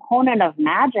heavy component of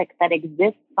magic that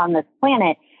exists on this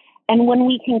planet. And when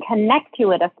we can connect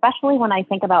to it, especially when I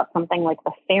think about something like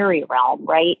the fairy realm,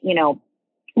 right? You know,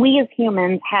 we as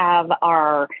humans have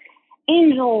our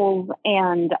angels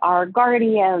and our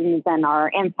guardians and our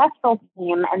ancestral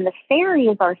team, and the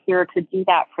fairies are here to do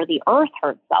that for the earth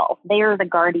herself. They are the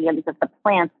guardians of the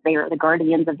plants. They are the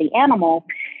guardians of the animals.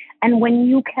 And when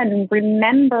you can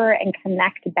remember and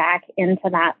connect back into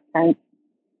that sense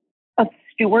of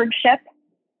stewardship,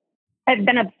 I've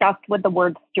been obsessed with the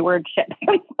word stewardship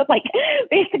like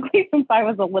basically since I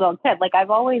was a little kid. Like I've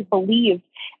always believed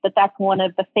that that's one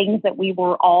of the things that we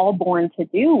were all born to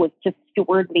do, was to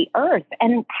steward the earth.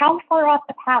 And how far off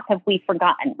the path have we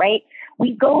forgotten, right?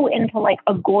 We go into like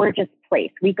a gorgeous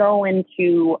place. We go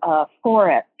into a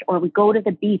forest, or we go to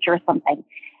the beach or something,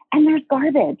 and there's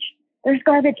garbage. There's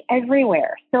garbage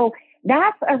everywhere. So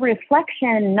that's a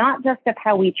reflection, not just of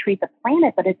how we treat the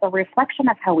planet, but it's a reflection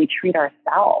of how we treat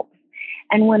ourselves.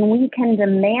 And when we can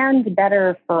demand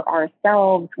better for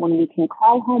ourselves, when we can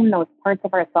call home those parts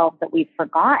of ourselves that we've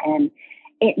forgotten,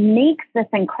 it makes this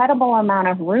incredible amount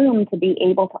of room to be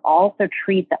able to also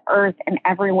treat the earth and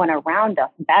everyone around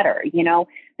us better. You know,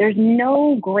 there's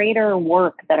no greater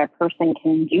work that a person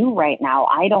can do right now,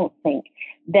 I don't think,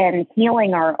 than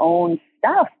healing our own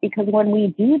stuff. Because when we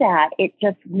do that, it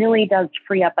just really does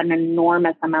free up an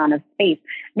enormous amount of space.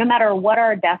 No matter what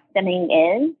our destiny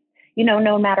is, you know,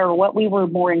 no matter what we were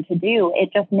born to do,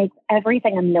 it just makes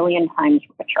everything a million times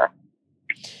richer.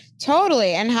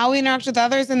 Totally. And how we interact with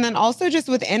others. And then also just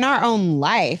within our own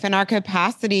life and our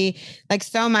capacity, like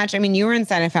so much. I mean, you were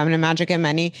inside of Feminine Magic and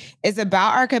Money is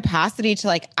about our capacity to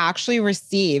like actually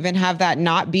receive and have that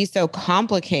not be so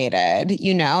complicated,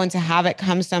 you know, and to have it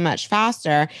come so much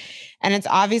faster. And it's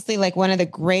obviously like one of the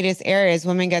greatest areas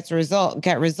women get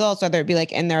results, whether it be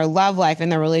like in their love life, in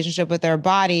their relationship with their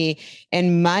body,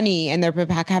 in money, and their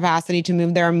capacity to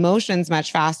move their emotions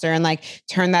much faster and like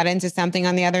turn that into something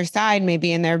on the other side,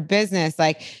 maybe in their business.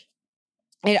 Like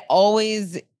it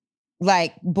always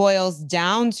like boils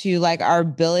down to like our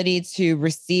ability to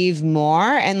receive more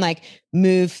and like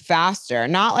move faster,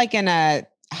 not like in a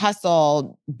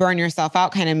hustle, burn yourself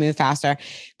out kind of move faster,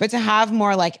 but to have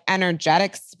more like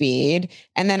energetic speed.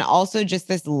 And then also just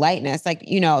this lightness, like,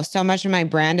 you know, so much of my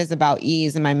brand is about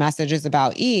ease and my message is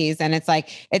about ease. And it's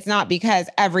like, it's not because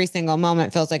every single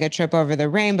moment feels like a trip over the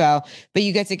rainbow, but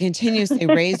you get to continuously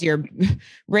raise your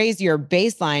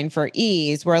baseline for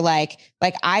ease where like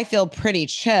I feel pretty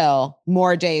chill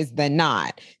more days than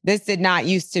not. This did not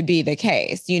used to be the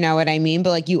case. You know what I mean? But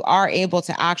like you are able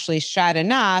to actually shed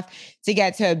enough to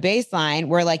get to a baseline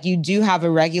where like you do have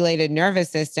a regulated nervous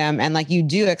system and like you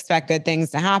do expect good things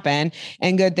to happen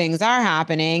and good things are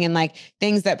happening and like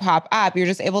things that pop up, you're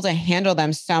just able to handle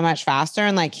them so much faster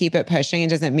and like keep it pushing.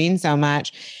 It doesn't mean so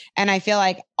much. And I feel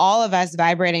like all of us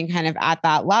vibrating kind of at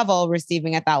that level,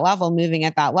 receiving at that level, moving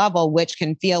at that level, which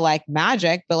can feel like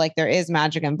magic, but like there is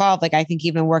magic involved. Like I think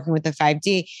even working with the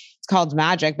 5D, it's called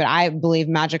magic, but I believe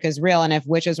magic is real. And if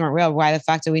witches weren't real, why the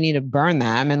fuck do we need to burn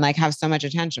them and like have so much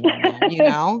attention on them, you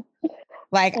know?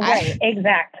 Like, right,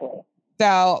 exactly.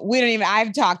 So we don't even,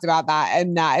 I've talked about that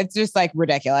and it's just like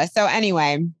ridiculous. So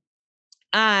anyway,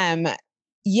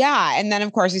 yeah. And then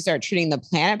of course we start treating the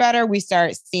planet better. We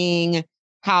start seeing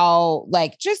how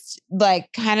like, just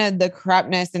like kind of the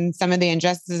corruptness and some of the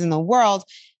injustices in the world.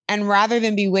 And rather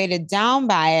than be weighted down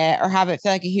by it or have it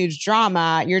feel like a huge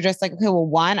drama, you're just like, okay, well,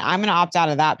 one, I'm going to opt out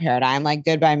of that paradigm. Like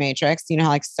goodbye Matrix, you know, how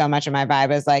like so much of my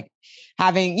vibe is like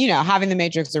having the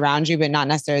Matrix around you, but not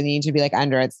necessarily need to be like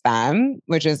under its thumb,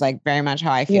 which is like very much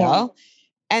how I feel. Yeah.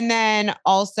 And then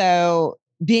also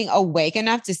being awake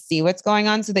enough to see what's going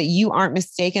on so that you aren't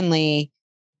mistakenly.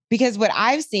 Because what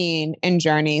I've seen in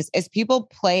journeys is people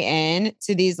play in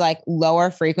to these like lower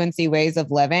frequency ways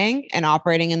of living and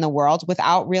operating in the world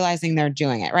without realizing they're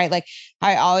doing it, right? Like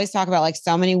I always talk about like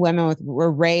so many women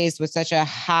were raised with such a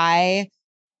high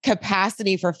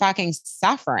capacity for fucking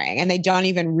suffering and they don't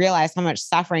even realize how much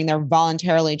suffering they're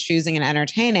voluntarily choosing and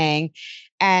entertaining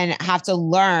and have to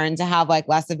learn to have like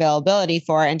less availability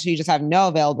for it until you just have no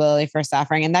availability for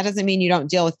suffering. And that doesn't mean you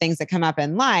don't deal with things that come up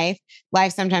in life.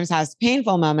 Life sometimes has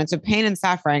painful moments, but pain and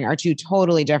suffering are two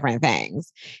totally different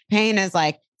things. Pain is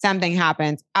like something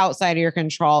happens outside of your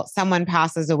control. Someone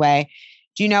passes away.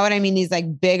 Do you know what I mean? These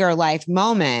like bigger life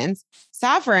moments.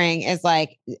 Suffering is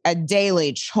like a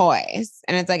daily choice.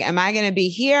 And it's like, am I going to be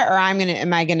here or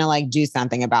am I going to like do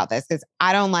something about this? Because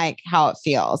I don't like how it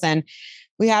feels. And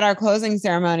we had our closing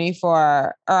ceremony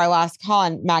for our last call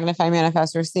on Magnify,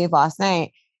 Manifest, Receive last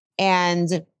night.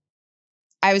 And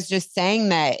I was just saying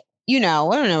that, you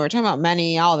know, I don't know, we're talking about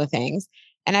money, all the things.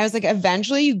 And I was like,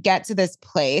 eventually you get to this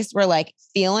place where like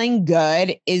feeling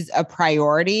good is a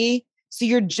priority. So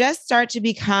you're just start to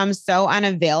become so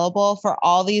unavailable for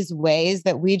all these ways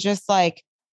that we just like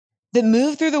that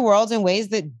move through the world in ways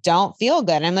that don't feel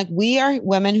good. And I'm like, we are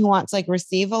women who want to like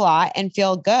receive a lot and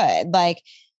feel good. Like,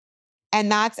 and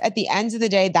that's at the end of the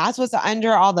day, that's what's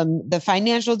under all the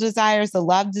financial desires, the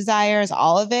love desires,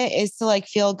 all of it is to like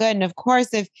feel good. And of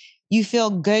course, if you feel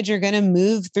good, you're going to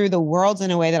move through the world in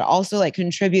a way that also like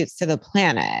contributes to the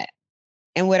planet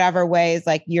in whatever ways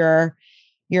like you're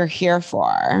here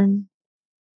for.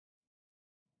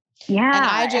 Yeah. And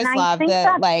I just love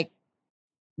that like,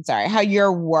 sorry, how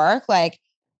your work like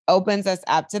opens us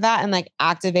up to that and like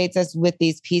activates us with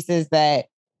these pieces that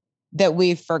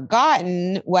we've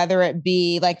forgotten, whether it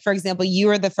be like, for example, you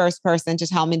were the first person to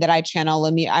tell me that I channel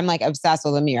Lemire. I'm like obsessed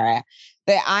with Lemire.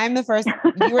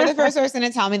 that you were the first person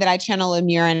to tell me that I channel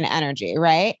Lemurian energy,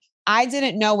 right? I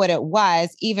didn't know what it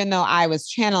was, even though I was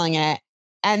channeling it.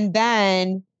 And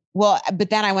then, but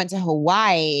then I went to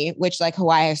Hawaii, which like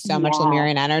Hawaii has so much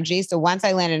Lemurian energy. So once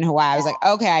I landed in Hawaii, I was like,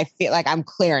 okay, I feel like I'm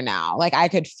clear now. Like I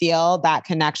could feel that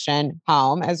connection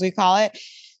home, as we call it,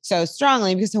 so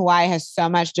strongly because Hawaii has so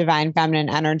much divine feminine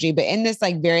energy, but in this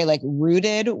like very like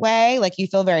rooted way, like you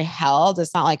feel very held.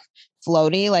 It's not like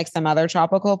floaty like some other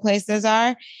tropical places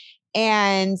are.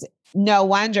 And no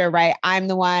wonder, right? I'm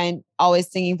the one always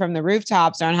singing from the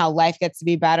rooftops on how life gets to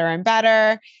be better and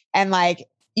better. And like,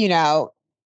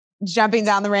 jumping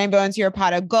down the rainbow into your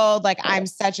pot of gold. Like I'm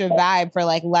such a vibe for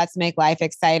like, let's make life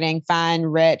exciting, fun,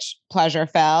 rich, pleasure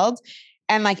filled.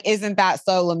 And like, isn't that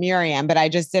so Lemurian? But I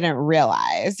just didn't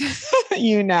realize,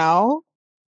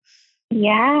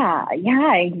 Yeah,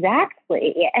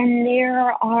 exactly.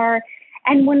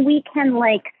 And when we can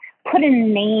like put a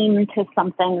name to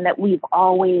something that we've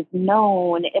always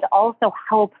known, it also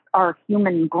helps our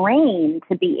human brain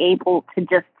to be able to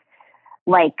just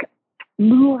like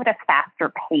move at a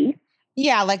faster pace.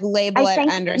 Yeah, like label it,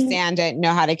 understand it,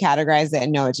 know how to categorize it,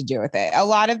 and know what to do with it. A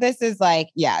lot of this is like,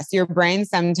 yes, your brain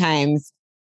sometimes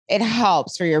it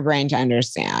helps for your brain to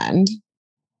understand.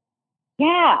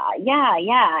 Yeah.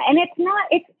 And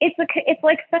it's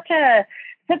like such a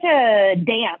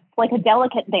dance, like a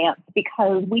delicate dance,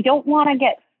 because we don't want to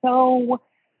get so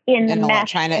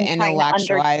enmeshed trying to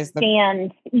intellectualize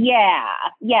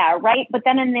Yeah, right. But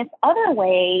then in this other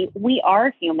way, we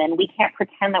are human. We can't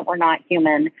pretend that we're not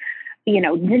human.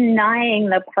 Denying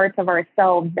the parts of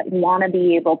ourselves that want to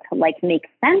be able to like make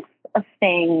sense of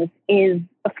things is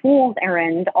a fool's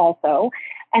errand also.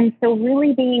 And so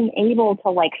really being able to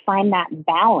like find that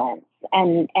balance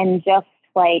and just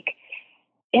like,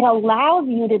 it allows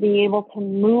you to be able to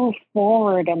move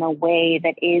forward in a way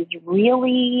that is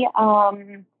really,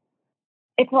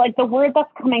 it's like the word that's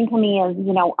coming to me is,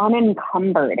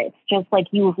 unencumbered. It's just like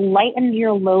you've lightened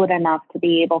your load enough to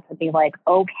be able to be like,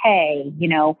 okay,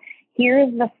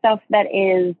 here's the stuff that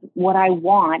is what I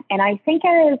want. And I think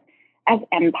as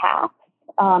empaths,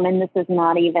 and this is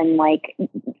not even like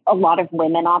a lot of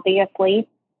women, obviously,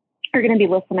 are going to be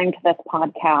listening to this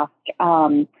podcast.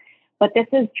 But this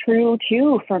is true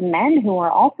too for men who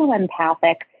are also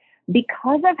empathic,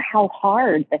 because of how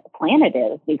hard this planet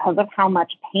is, because of how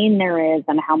much pain there is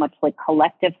and how much like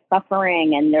collective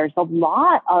suffering. And there's a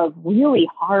lot of really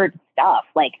hard stuff.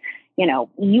 Like,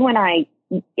 you and I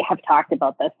have talked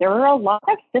about this. There are a lot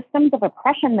of systems of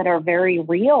oppression that are very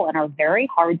real and are very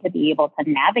hard to be able to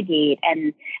navigate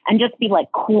and just be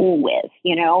like cool with,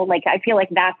 like, I feel like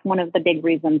that's one of the big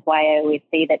reasons why I always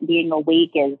say that being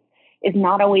awake is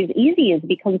not always easy, is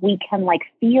because we can like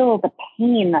feel the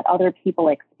pain that other people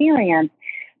experience,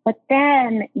 but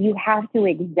then you have to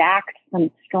exact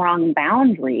some strong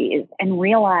boundaries and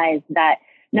realize that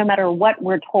no matter what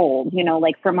we're told,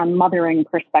 like from a mothering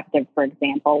perspective, for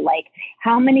example, like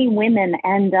how many women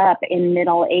end up in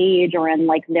middle age or in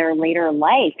like their later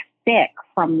life sick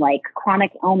from like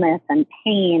chronic illness and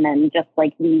pain and just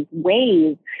like these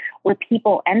ways where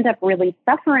people end up really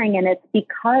suffering. And it's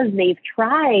because they've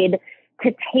tried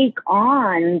to take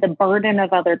on the burden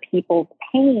of other people's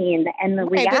pain. And the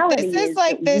reality but this is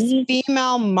like this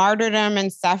female martyrdom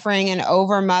and suffering and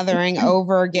over mothering,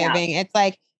 over giving. Yeah. It's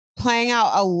like playing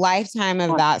out a lifetime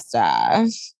of that stuff.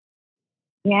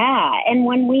 Yeah. And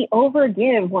when we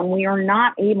overgive, when we are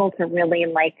not able to really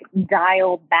like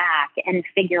dial back and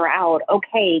figure out,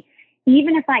 okay,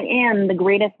 even if I am the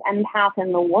greatest empath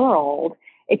in the world,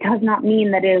 it does not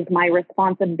mean that it is my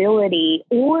responsibility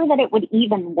or that it would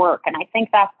even work. And I think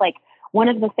that's like one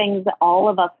of the things that all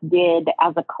of us did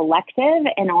as a collective,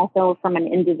 and also from an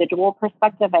individual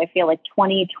perspective. I feel like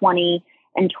 2020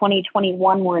 and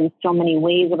 2021 were in so many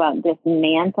ways about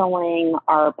dismantling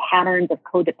our patterns of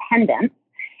codependence.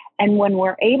 And when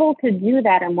we're able to do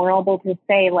that and we're able to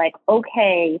say like,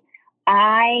 okay,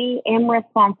 I am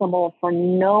responsible for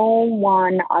no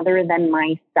one other than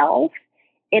myself,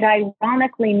 it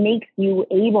ironically makes you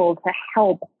able to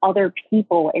help other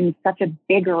people in such a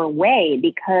bigger way,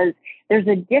 because there's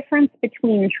a difference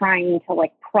between trying to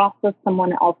like process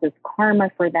someone else's karma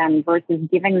for them versus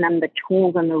giving them the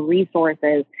tools and the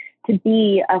resources to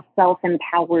be a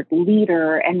self-empowered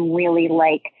leader and really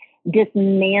like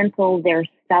dismantle their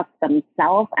stuff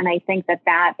themselves. And I think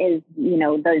that is,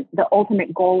 the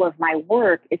ultimate goal of my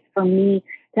work is for me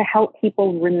to help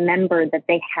people remember that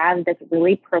they have this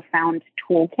really profound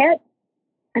toolkit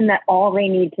and that all they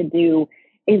need to do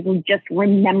is just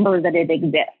remember that it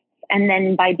exists. And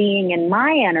then by being in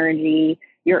my energy,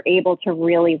 you're able to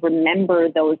really remember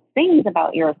those things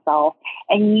about yourself.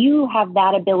 And you have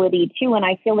that ability too. And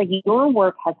I feel like your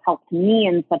work has helped me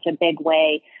in such a big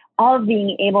way of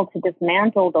being able to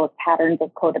dismantle those patterns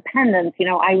of codependence. You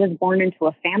know, I was born into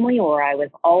a family where I was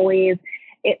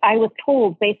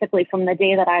told basically from the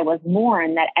day that I was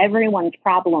born that everyone's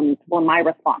problems were my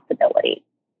responsibility.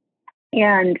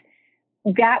 And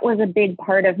that was a big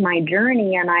part of my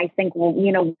journey. And I think, well,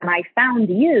 you know, when I found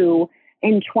you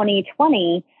in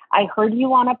 2020, I heard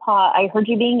you on I heard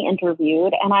you being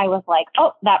interviewed, and I was like,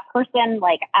 oh, that person,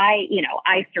 like, I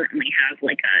certainly have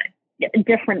like a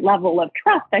different level of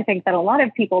trust, I think, than a lot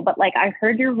of people, but like, I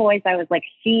heard your voice. I was like,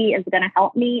 she is going to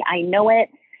help me. I know it.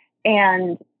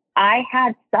 And I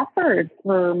had suffered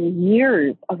for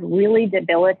years of really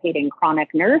debilitating chronic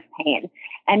nerve pain.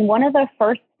 And one of the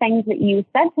first things that you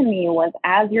said to me was,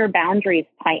 as your boundaries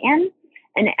tighten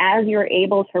and as you're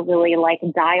able to really like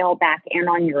dial back in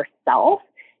on yourself,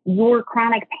 your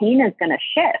chronic pain is going to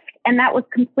shift. And that was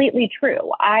completely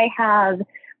true. I have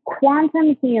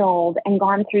quantum healed and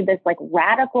gone through this like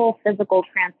radical physical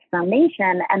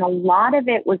transformation. And a lot of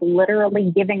it was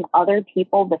literally giving other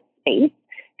people the space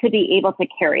to be able to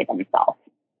carry themselves.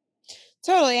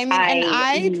 Totally. I mean, and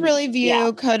I really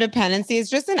view codependency as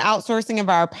just an outsourcing of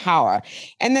our power.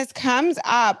 And this comes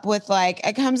up with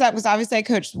it comes up because obviously I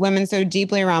coach women so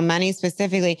deeply around money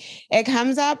specifically. It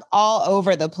comes up all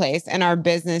over the place in our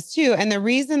business too. And the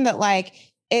reason that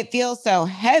it feels so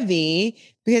heavy,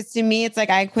 because to me, it's like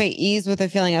I equate ease with a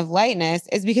feeling of lightness,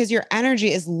 is because your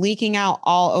energy is leaking out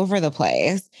all over the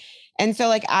place. And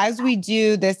so as we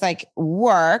do this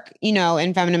work,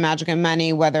 in feminine magic and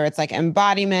money, whether it's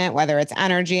embodiment, whether it's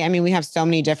energy, I mean, we have so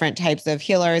many different types of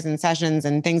healers and sessions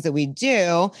and things that we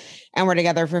do, and we're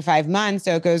together for 5 months.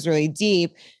 So it goes really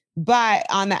deep. But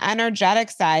on the energetic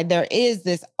side, there is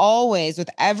this always, with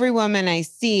every woman I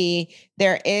see,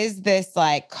 there is this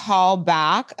call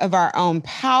back of our own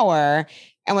power.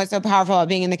 And what's so powerful about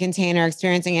being in the container,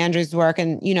 experiencing Andrew's work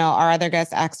and, our other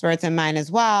guest experts and mine as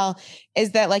well,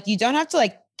 is that you don't have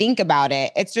to think about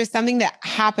it. It's just something that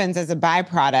happens as a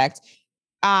byproduct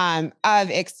of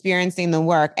experiencing the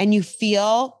work. And you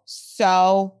feel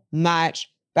so much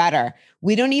better.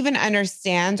 We don't even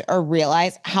understand or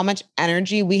realize how much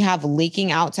energy we have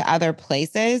leaking out to other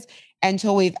places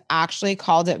until we've actually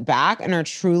called it back and are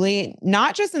truly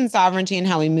not just in sovereignty and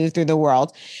how we move through the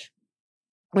world,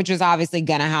 which is obviously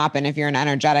going to happen if you're in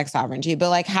energetic sovereignty,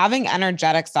 but having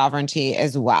energetic sovereignty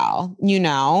as well,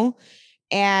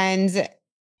 and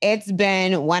it's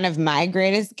been one of my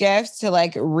greatest gifts to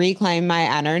reclaim my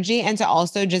energy and to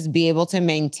also just be able to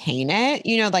maintain it.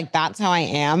 That's how I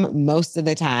am most of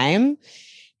the time.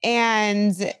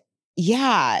 And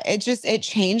yeah, it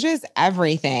changes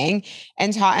everything.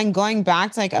 And going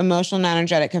back to emotional and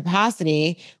energetic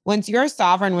capacity, once you're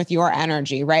sovereign with your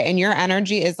energy, right? And your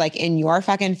energy is in your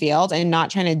fucking field and not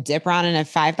trying to dip around in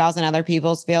 5,000 other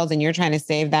people's fields and you're trying to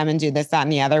save them and do this, that,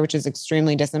 and the other, which is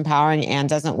extremely disempowering and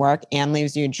doesn't work and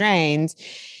leaves you drained.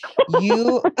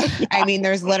 I mean,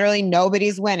 there's literally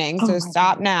nobody's winning. So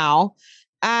stop now.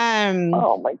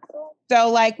 Oh my God.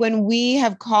 So when we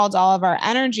have called all of our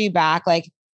energy back,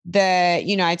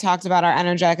 I talked about our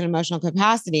energetic and emotional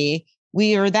capacity.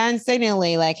 We are then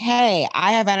signaling hey,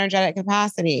 I have energetic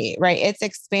capacity, right? It's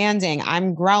expanding.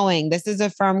 I'm growing. This is a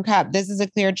firm cup. This is a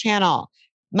clear channel.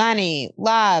 Money,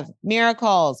 love,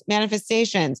 miracles,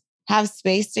 manifestations have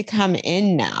space to come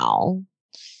in now,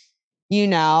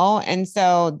 And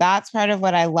so that's part of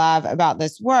what I love about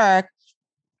this work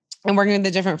and working with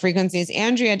the different frequencies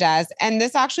Andrea does. And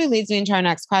this actually leads me into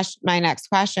my next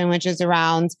question, which is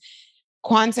around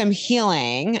quantum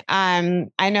healing. I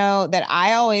know that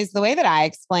the way that I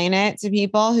explain it to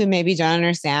people who maybe don't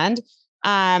understand,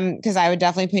 because I would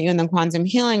definitely put you in the quantum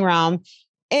healing realm,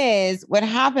 is what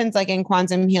happens in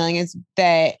quantum healing is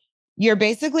that you're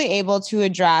basically able to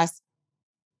address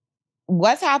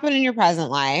what's happened in your present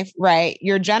life, right?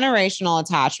 Your generational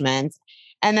attachments,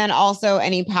 and then also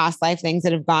any past life things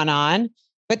that have gone on,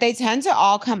 but they tend to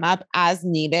all come up as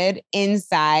needed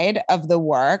inside of the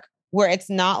work, where it's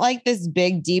not this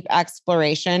big, deep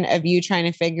exploration of you trying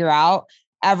to figure out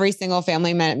every single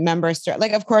family member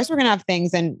story. Of course, we're going to have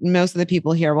things, and most of the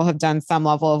people here will have done some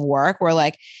level of work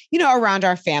where around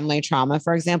our family trauma,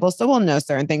 for example. So we'll know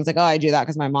certain things oh, I do that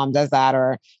because my mom does that,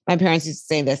 or my parents used to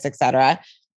say this, etc.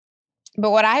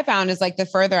 But what I found is the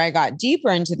further I got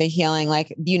deeper into the healing,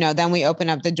 then we open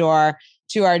up the door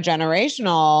to our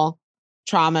generational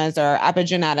traumas or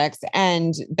epigenetics.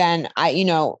 And then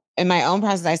in my own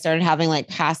process, I started having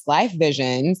past life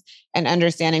visions and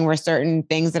understanding where certain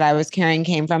things that I was carrying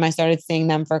came from. I started seeing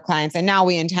them for clients. And now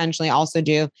we intentionally also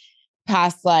do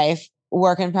past life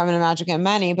work in feminine magic and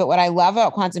money. But what I love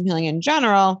about quantum healing in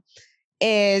general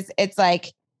is it's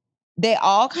like they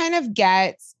all kind of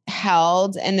get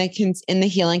held in the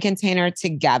healing container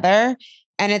together.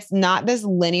 And it's not this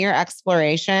linear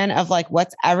exploration of like,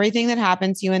 what's everything that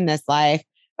happened to you in this life?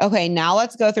 Okay, now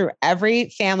let's go through every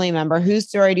family member. Whose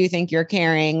story do you think you're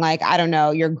carrying? Like, I don't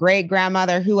know, your great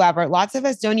grandmother, whoever. Lots of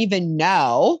us don't even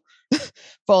know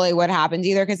fully what happened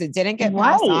either because it didn't get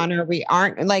passed on, or we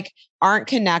aren't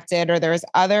connected, or there's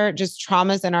other just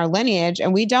traumas in our lineage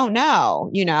and we don't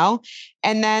know,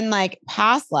 and then like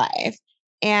past life.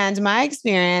 And my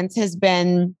experience has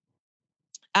been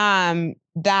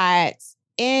that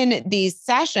in these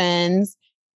sessions,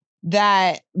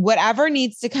 that whatever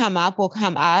needs to come up will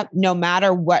come up no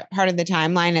matter what part of the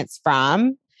timeline it's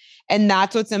from. And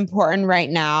that's what's important right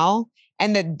now.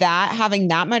 And that having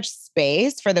that much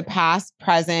space for the past,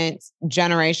 present,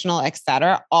 generational, et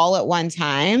cetera, all at one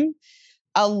time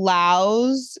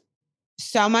allows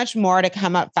so much more to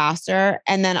come up faster.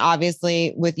 And then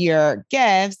obviously with your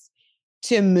gifts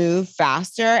to move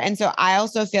faster. And so I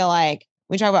also feel like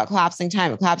when we talk about collapsing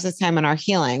time, it collapses time in our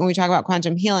healing. When we talk about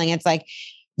quantum healing, it's like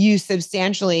you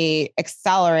substantially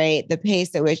accelerate the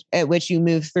pace at which you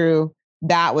move through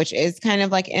that which is kind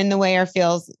of like in the way or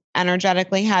feels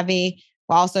energetically heavy,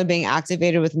 while also being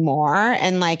activated with more.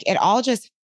 And like it all just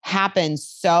happens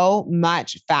so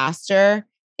much faster.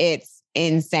 It's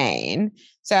insane.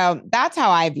 So that's how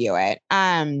I view it.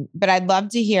 But I'd love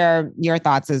to hear your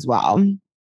thoughts as well.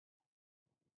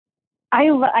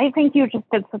 I think you just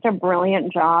did such a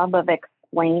brilliant job of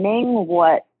explaining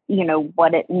what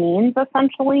it means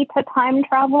essentially to time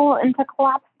travel and to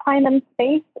collapse time and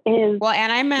space is. Well,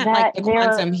 and I meant like the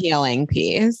quantum healing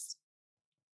piece.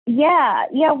 Yeah.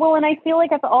 Well, and I feel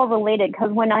like it's all related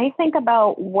because when I think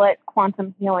about what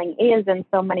quantum healing is in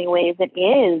so many ways, it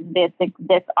is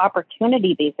this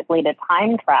opportunity basically to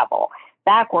time travel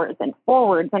backwards and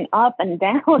forwards and up and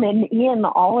down and in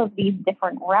all of these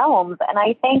different realms. And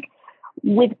I think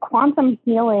with quantum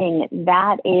healing,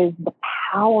 that is the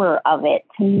power of it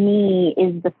to me,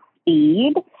 is the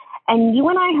speed. And you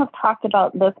and I have talked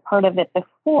about this part of it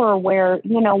before where,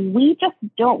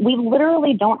 we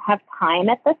literally don't have time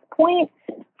at this point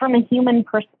from a human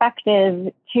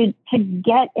perspective to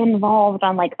get involved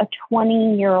on like a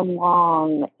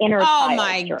 20-year-long inner child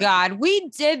my journey. God, we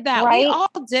did that. Right? We all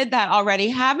did that already.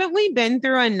 Haven't we been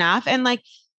through enough? And like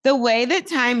the way that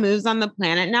time moves on the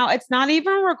planet now, it's not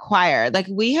even required. Like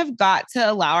we have got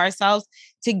to allow ourselves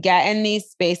to get in these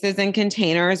spaces and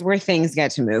containers where things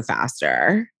get to move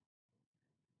faster.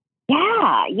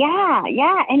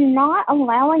 Yeah. And not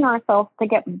allowing ourselves to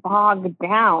get bogged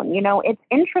down. It's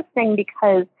interesting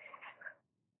because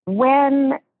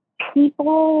when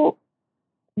people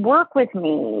work with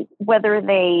me, whether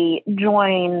they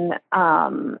join,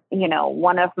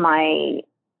 one of my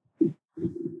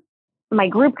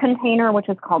group container, which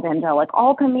is called Angelic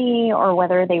Alchemy, or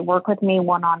whether they work with me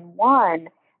one-on-one,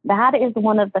 that is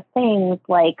one of the things,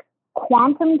 like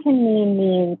quantum to me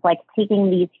means like taking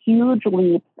these huge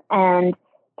leaps and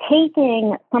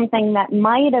taking something that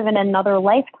might have in another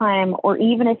lifetime, or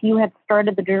even if you had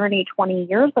started the journey 20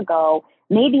 years ago,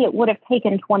 maybe it would have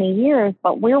taken 20 years,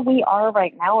 but where we are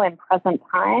right now in present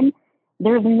time,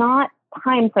 there's not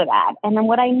time for that. And then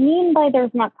what I mean by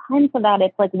there's not time for that,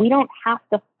 it's like we don't have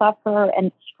to suffer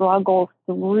and struggle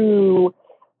through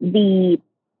the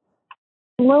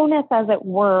slowness, as it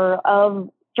were, of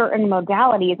certain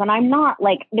modalities. And I'm not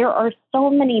like, there are so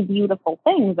many beautiful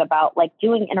things about like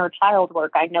doing inner child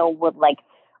work. I know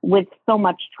with so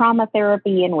much trauma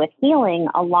therapy and with healing,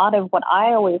 a lot of what I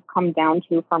always come down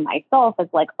to for myself is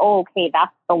like, oh, okay,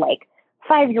 that's the like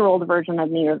 5-year-old version of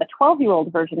me or the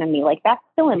 12-year-old version of me. Like that's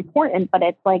still important, but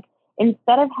it's like,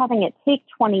 instead of having it take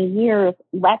 20 years,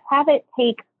 let's have it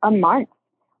take a month.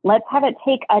 Let's have it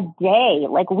take a day.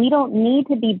 Like we don't need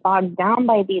to be bogged down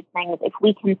by these things. If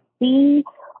we can see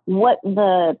what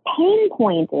the pain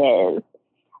point is,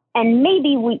 and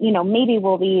maybe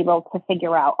we'll be able to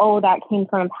figure out, oh, that came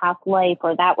from a past life,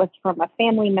 or that was from a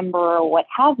family member, or what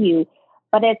have you.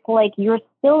 But it's like you're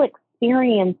still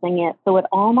experiencing it, so it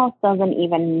almost doesn't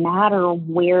even matter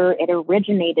where it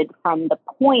originated from. The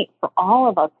point for all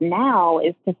of us now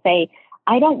is to say,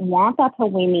 I don't want that to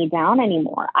weigh me down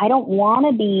anymore. I don't want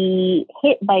to be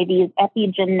hit by these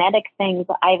epigenetic things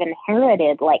that I've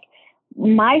inherited. Like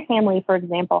my family, for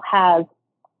example, has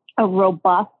a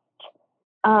robust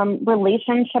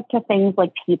relationship to things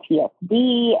like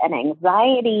PTSD and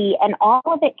anxiety, and all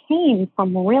of it came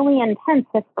from really intense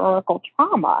historical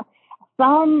trauma.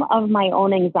 Some of my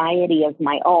own anxiety is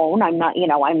my own. I'm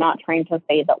not trying to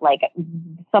say that like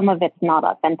some of it's not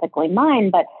authentically mine,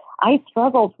 but I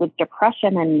struggled with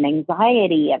depression and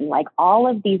anxiety and like all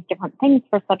of these different things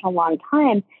for such a long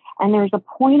time. And there's a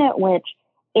point at which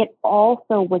it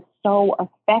also was so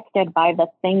affected by the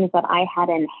things that I had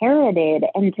inherited.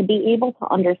 And to be able to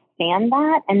understand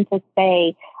that and to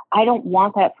say, I don't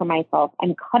want that for myself.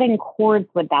 I'm cutting cords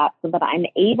with that so that I'm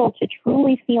able to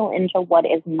truly feel into what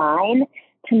is mine.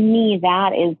 To me,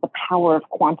 that is the power of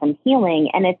quantum healing.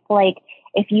 And it's like,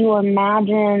 if you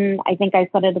imagine, I think I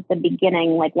said it at the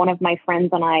beginning, like one of my friends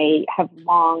and I have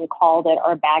long called it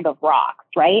our bag of rocks,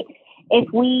 right?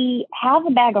 If we have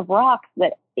a bag of rocks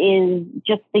that is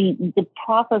just the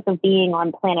process of being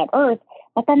on planet Earth,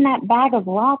 but then that bag of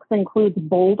rocks includes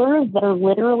boulders that are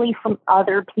literally from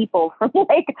other people, from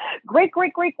like great,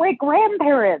 great, great, great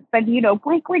grandparents and, you know,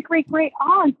 great, great, great, great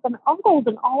aunts and uncles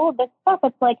and all of this stuff.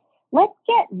 It's like, let's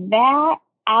get that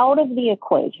out of the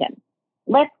equation.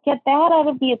 Let's get that out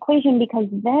of the equation, because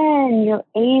then you're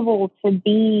able to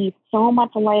be so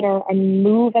much lighter and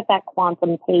move at that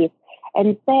quantum pace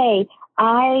and say,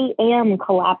 I am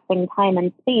collapsing time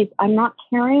and space. I'm not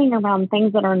carrying around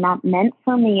things that are not meant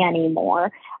for me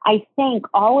anymore. I thank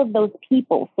all of those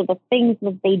people for the things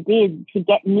that they did to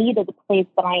get me to the place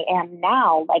that I am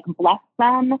now. Like, bless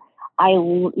them. I,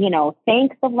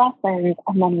 thank the lessons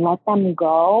and then let them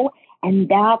go. And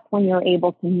that's when you're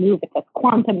able to move at this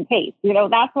quantum pace.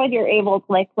 That's when you're able to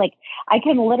like I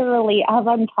can literally, as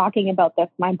I'm talking about this,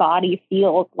 my body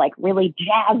feels like really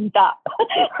jazzed up.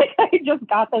 Like I just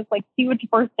got this like huge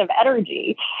burst of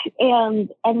energy.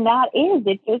 And that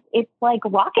is, it's like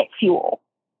rocket fuel.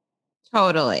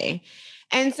 Totally.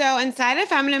 And so inside of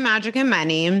Feminine Magic and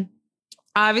Money,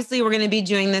 obviously we're going to be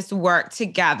doing this work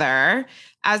together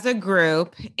as a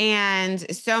group. And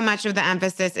so much of the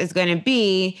emphasis is going to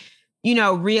be,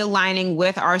 realigning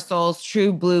with our soul's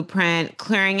true blueprint,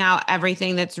 clearing out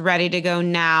everything that's ready to go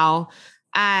now.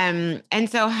 And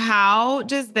so how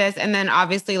does this, and then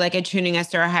obviously like attuning us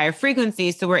to our higher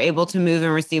frequencies so we're able to move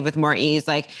and receive with more ease,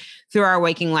 like through our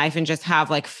waking life, and just have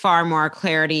like far more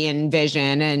clarity and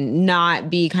vision and not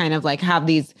be kind of like have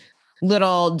these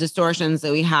little distortions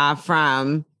that we have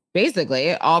from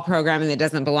basically all programming that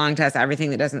doesn't belong to us, everything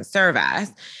that doesn't serve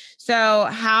us. So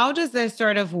how does this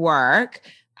sort of work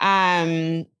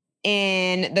in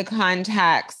the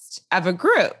context of a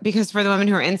group? Because for the women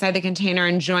who are inside the container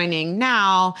and joining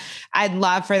now, I'd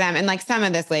love for them. And like some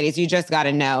of this, ladies, you just got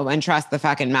to know and trust the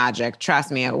fucking magic. Trust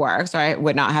me, it works. Right?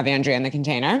 Would not have Andrea in the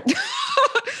container.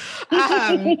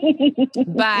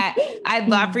 But I'd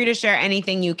love for you to share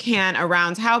anything you can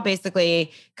around how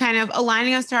basically kind of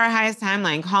aligning us to our highest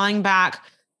timeline, calling back,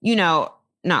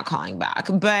 not calling back,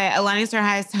 but aligning us to our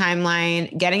highest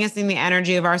timeline, getting us in the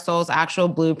energy of our soul's actual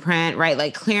blueprint, right?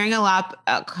 Like clearing up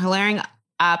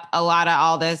a lot of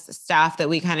all this stuff that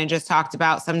we kind of just talked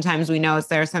about. Sometimes we know it's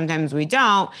there, sometimes we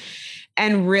don't.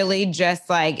 And really just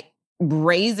like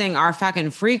raising our fucking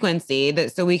frequency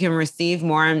so we can receive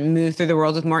more and move through the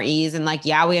world with more ease. And like,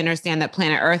 yeah, we understand that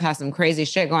planet Earth has some crazy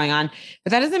shit going on,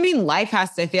 but that doesn't mean life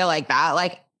has to feel like that.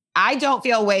 Like, I don't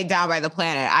feel weighed down by the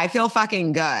planet. I feel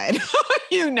fucking good,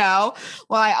 Well,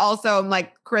 I also am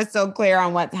like crystal clear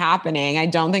on what's happening. I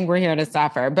don't think we're here to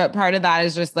suffer, but part of that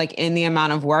is just like in the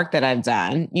amount of work that I've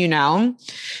done,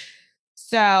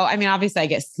 So, I mean, obviously I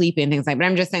get sleepy and things like, but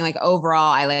I'm just saying like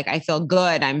overall, I feel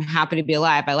good. I'm happy to be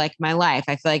alive. I like my life.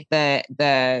 I feel like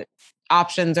the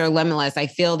options are limitless. I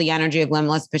feel the energy of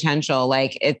limitless potential.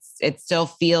 Like it still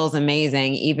feels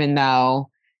amazing, even though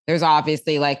there's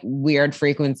obviously like weird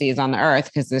frequencies on the earth,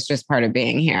 because it's just part of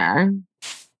being here.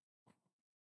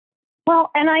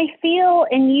 Well, and I feel,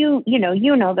 and you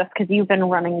know this because you've been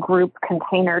running group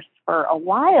containers for a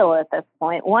while at this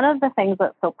point. One of the things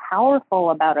that's so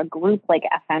powerful about a group like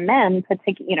FMM,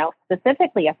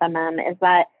 specifically FMM, is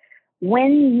that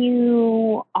when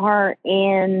you are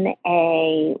in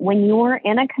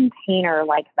a container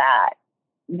like that,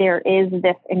 there is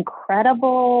this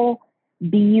incredible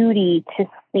beauty to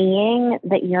seeing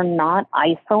that you're not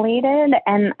isolated.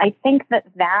 And I think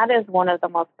that is one of the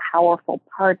most powerful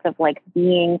parts of like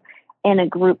being in a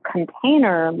group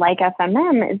container like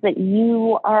FMM, is that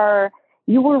you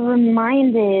were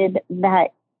reminded that,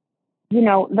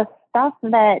 the stuff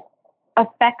that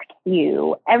affects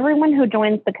you, everyone who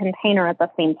joins the container at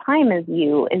the same time as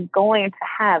you is going to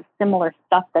have similar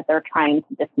stuff that they're trying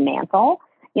to dismantle.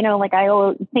 Like I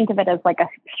always think of it as like a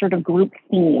sort of group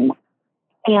theme.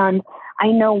 And I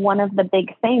know one of the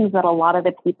big things that a lot of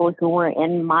the people who were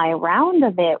in my round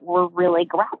of it were really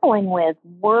grappling with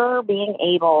were being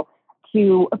able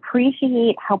to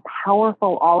appreciate how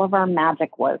powerful all of our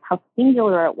magic was, how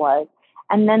singular it was,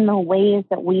 And then the ways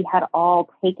that we had all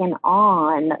taken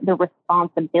on the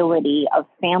responsibility of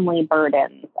family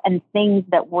burdens and things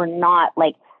that were not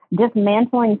like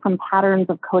dismantling from patterns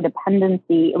of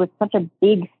codependency. It was such a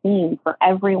big theme for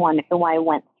everyone who I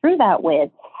went through that with.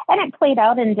 And it played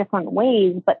out in different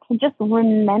ways, but to just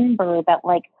remember that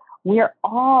like we're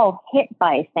all hit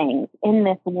by things in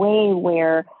this way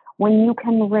where when you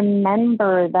can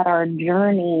remember that our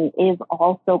journey is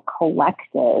also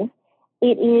collective,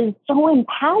 it is so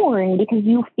empowering because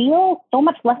you feel so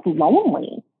much less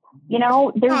lonely. You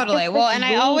know, there's totally. Well, and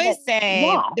I always say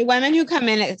yeah. the women who come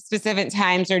in at specific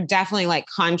times are definitely like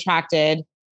contracted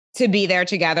to be there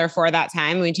together for that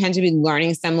time. We tend to be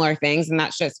learning similar things, and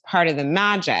that's just part of the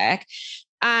magic.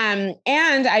 And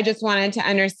I just wanted to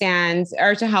understand,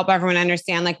 or to help everyone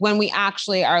understand, like when we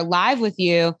actually are live with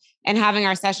you and having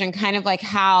our session, kind of like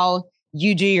how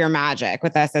you do your magic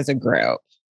with us as a group.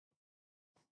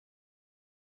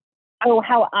 Oh,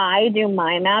 how I do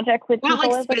my magic with Not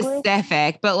people like as a group?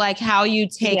 specific, but like how you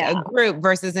take a group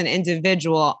versus an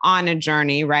individual on a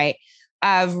journey, right?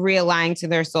 Of realigning to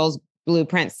their soul's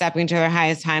blueprint, stepping to their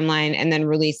highest timeline, and then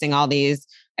releasing all these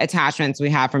attachments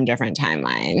we have from different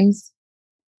timelines.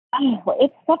 Oh,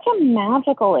 it's such a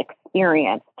magical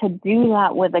experience to do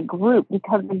that with a group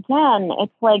because, again,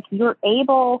 it's like you're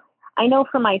able. I know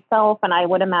for myself, and I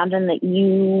would imagine that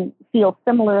you feel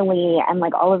similarly, and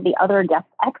like all of the other guest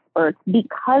experts,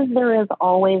 because there is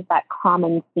always that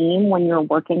common theme when you're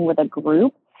working with a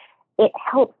group, it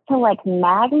helps to like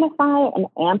magnify and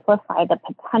amplify the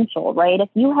potential, right? If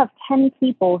you have 10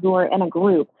 people who are in a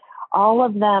group, all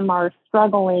of them are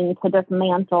struggling to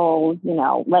dismantle, you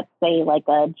know, let's say like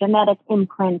a genetic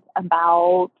imprint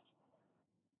about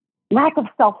lack of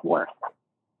self-worth.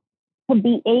 To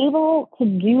be able to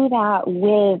do that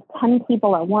with 10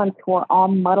 people at once who are all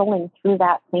muddling through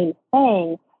that same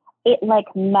thing, it like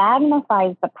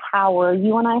magnifies the power.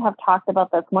 You and I have talked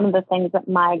about this. One of the things that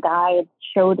my guide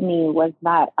showed me was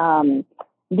that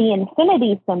the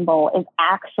infinity symbol is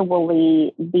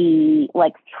actually the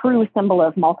like true symbol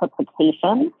of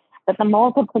multiplication. But the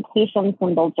multiplication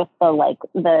symbol, just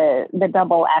the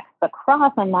double X, the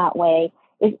cross in that way,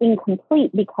 is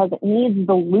incomplete because it needs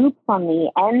the loops on the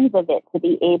ends of it to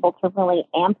be able to really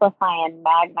amplify and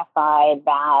magnify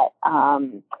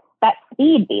that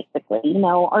speed, basically. You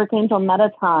know, Archangel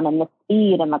Metatron and the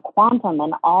speed and the quantum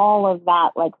and all of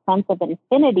that like sense of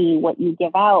infinity, what you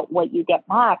give out, what you get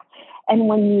back. And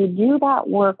when you do that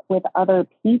work with other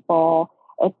people,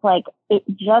 it's like it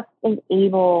just is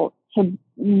able to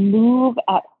move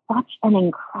at such an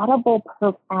incredible,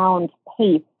 profound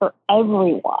pace for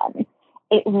everyone.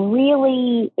 It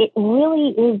really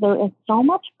is. There is so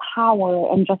much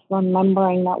power in just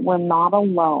remembering that we're not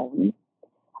alone.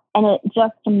 And it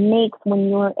just makes, when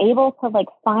you're able to like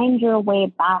find your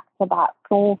way back to that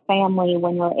soul family,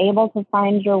 when you're able to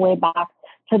find your way back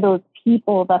to those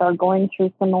people that are going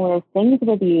through similar things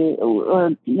with you,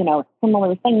 or, you know,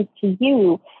 similar things to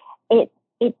you,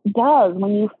 it does.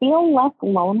 When you feel less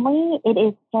lonely, it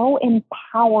is so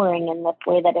empowering in this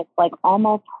way that it's like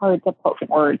almost hard to put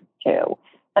words to.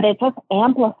 But it just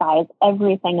amplifies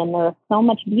everything, and there's so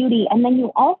much beauty. And then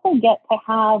you also get to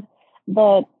have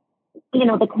the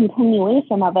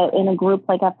continuation of it in a group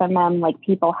like FMM. Like,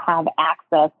 people have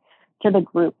access to the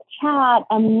group chat.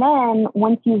 And then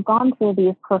once you've gone through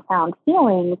these profound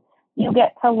feelings, you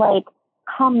get to like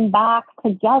come back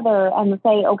together and say,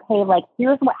 okay, like,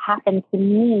 here's what happened to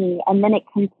me. And then it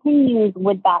continues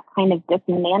with that kind of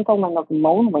dismantling of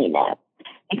loneliness,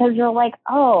 because you're like,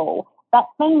 oh, that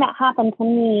thing that happened to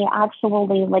me,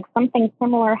 actually, like, something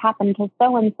similar happened to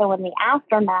so-and-so in the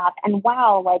aftermath. And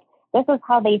wow, like, this is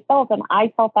how they felt, and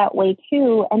I felt that way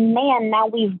too. And man, now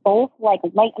we've both like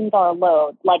lightened our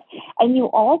load. Like, and you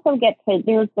also get to,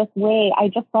 there's this way, I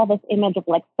just saw this image of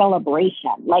like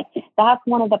celebration. Like, that's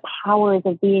one of the powers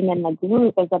of being in the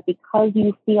group, is that because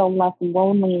you feel less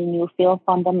lonely and you feel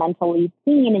fundamentally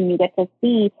seen, and you get to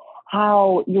see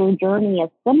how your journey is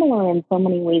similar in so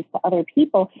many ways to other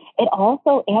people, it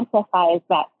also amplifies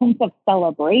that sense of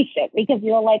celebration, because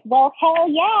you're like, well, hell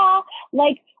yeah,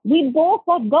 like, we both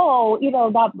let go, you know,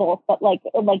 not both, but like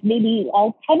maybe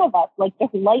all 10 of us, like,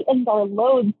 just lightened our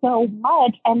load so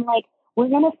much. And like, we're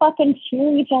going to fucking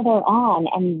cheer each other on.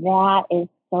 And that is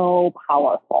so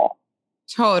powerful.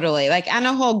 Totally. Like, and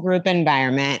a whole group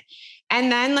environment.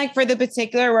 And then like for the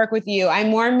particular work with you, I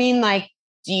more mean like,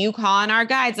 do you call on our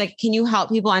guides? Like, can you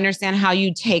help people understand how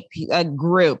you take a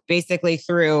group basically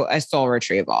through a soul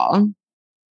retrieval?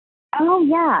 Oh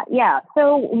yeah, yeah.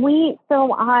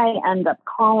 So I end up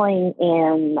calling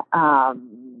in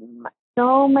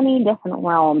so many different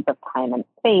realms of time and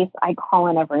space. I call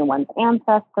in everyone's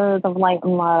ancestors of light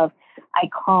and love. I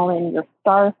call in your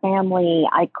star family.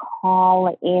 I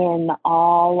call in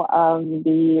all of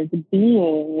these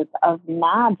beings of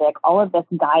magic, all of this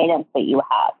guidance that you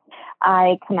have.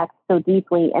 I connect so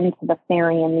deeply into the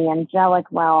fairy and the angelic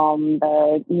realm.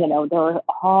 There are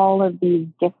all of these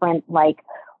different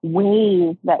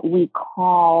ways that we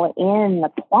call in the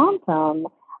quantum,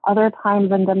 other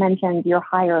times and dimensions, your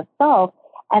higher self.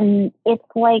 And it's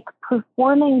like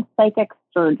performing psychic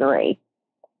surgery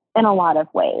in a lot of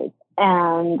ways.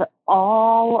 And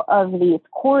all of these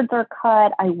cords are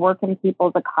cut. I work in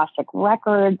people's Akashic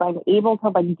records. I'm able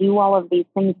to do all of these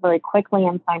things very quickly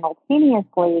and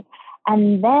simultaneously.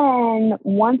 And then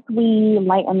once we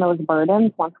lighten those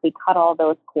burdens, once we cut all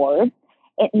those cords,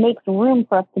 it makes room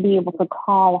for us to be able to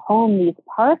call home these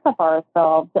parts of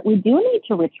ourselves that we do need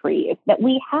to retrieve, that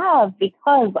we have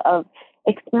because of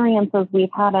experiences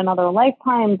we've had in other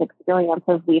lifetimes,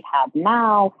 experiences we've had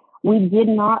now. We did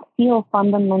not feel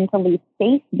fundamentally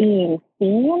safe being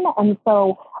seen. And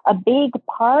so a big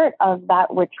part of that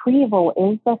retrieval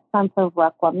is this sense of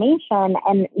reclamation.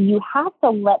 And you have to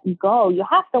let go. You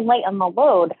have to lighten the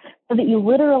load so that you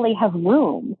literally have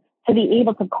room to be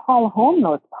able to call home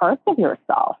those parts of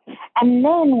yourself. And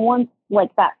then once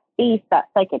that space, that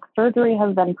psychic surgery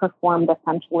has been performed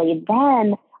essentially,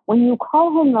 then when you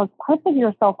call home those parts of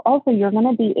yourself, also you're going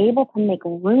to be able to make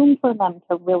room for them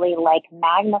to really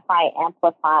magnify,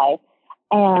 amplify.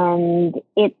 And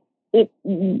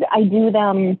I do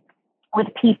them with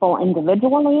people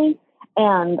individually.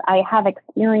 And I have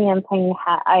experience in,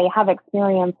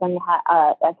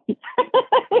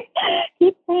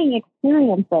 keep saying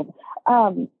experiencing.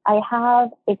 I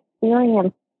have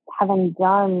experience having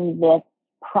done this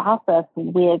process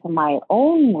with my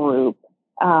own group.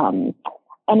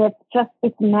 And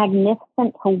it's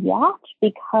magnificent to watch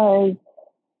because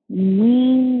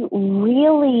we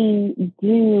really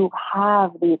do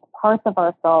have these parts of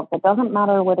ourselves. It doesn't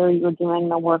matter whether you're doing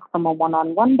the work from a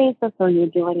one-on-one basis or you're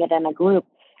doing it in a group.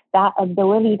 That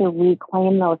ability to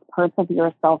reclaim those parts of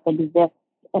yourself exists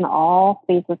in all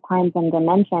spaces, times, and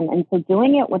dimension. And so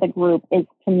doing it with a group is,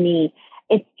 to me,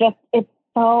 it's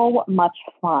so much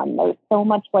fun. There's so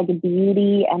much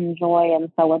beauty and joy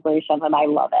and celebration, and I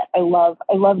love it. I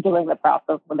love doing the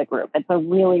process with a group. It's a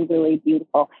really, really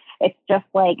beautiful. It's just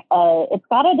it's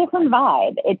got a different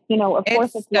vibe. It's, of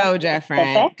course, it's so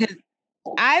different because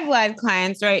I've led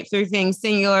clients right through things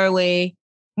singularly,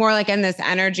 more in this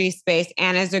energy space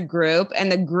and as a group.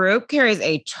 And the group carries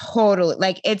a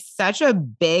totally, it's such a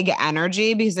big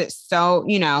energy because it's so,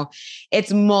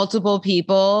 it's multiple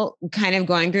people kind of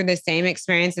going through the same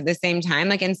experience at the same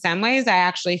time. In some ways, I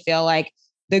actually feel like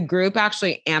the group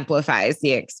actually amplifies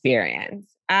the experience.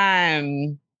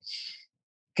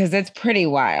 Because it's pretty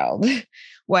wild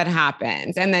what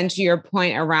happens. And then to your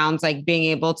point around being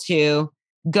able to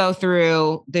go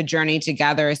through the journey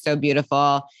together is so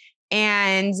beautiful.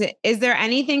 And is there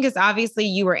anything, because obviously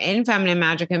you were in Feminine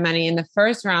Magic and Money in the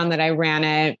first round that I ran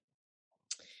it.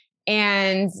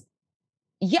 And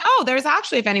there's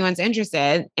actually, if anyone's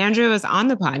interested, Andrea was on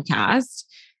the podcast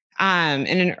in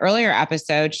an earlier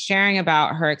episode sharing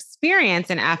about her experience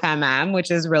in FMM,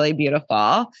 which is really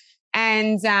beautiful.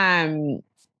 And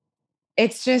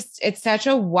it's such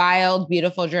a wild,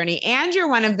 beautiful journey. And you're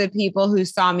one of the people who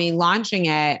saw me launching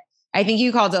it. I think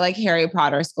you called it Harry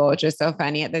Potter school, which is so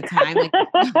funny at the time.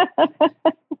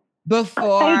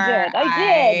 Before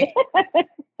I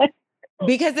did.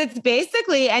 Because it's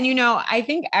basically, and I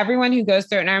think everyone who goes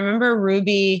through it, and I remember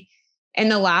Ruby in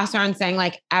the last round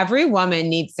saying every woman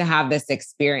needs to have this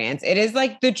experience. It is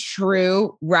the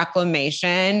true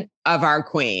reclamation of our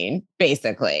queen,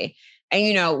 basically.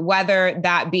 And, whether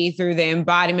that be through the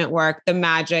embodiment work, the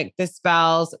magic, the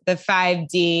spells, the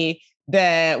 5D,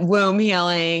 the womb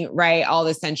healing, right? All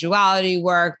the sensuality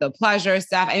work, the pleasure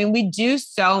stuff. I mean, we do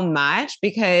so much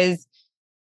because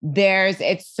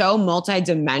it's so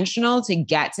multidimensional to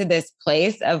get to this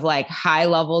place of high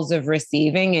levels of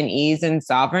receiving and ease and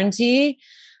sovereignty.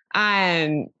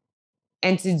 And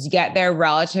to get there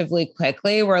relatively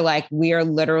quickly, we are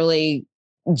literally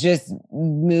just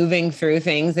moving through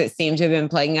things that seem to have been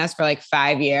plaguing us for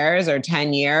 5 years or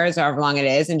 10 years, however long it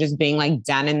is, and just being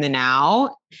done in the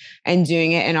now and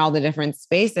doing it in all the different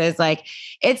spaces.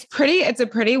 It's a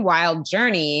pretty wild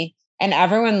journey, and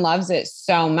everyone loves it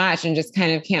so much and just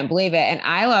kind of can't believe it. And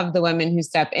I love the women who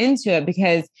step into it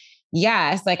because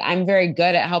yes, like I'm very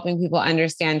good at helping people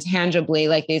understand tangibly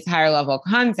like these higher level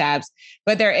concepts,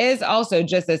 but there is also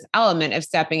just this element of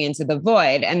stepping into the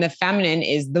void, and the feminine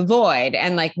is the void.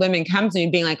 And like women come to me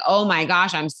being like, oh my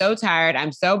gosh, I'm so tired.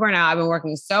 I'm so burnt out. I've been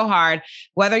working so hard,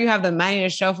 whether you have the money to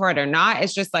show for it or not.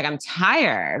 It's just like, I'm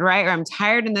tired, right? Or I'm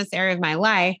tired in this area of my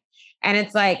life. And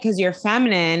it's like, because your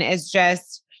feminine is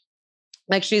just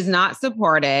like, she's not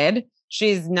supported.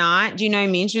 She's not, do you know what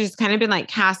I mean? She's just kind of been like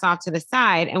cast off to the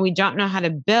side, and we don't know how to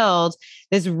build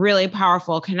this really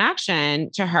powerful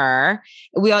connection to her.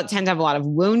 We all tend to have a lot of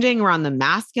wounding around the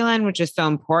masculine, which is so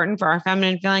important for our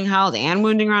feminine feeling held, and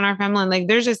wounding around our feminine. Like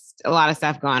there's just a lot of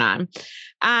stuff going on.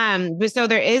 But so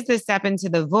there is this step into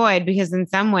the void, because in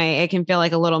some way it can feel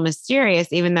like a little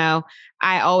mysterious, even though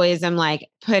I always am like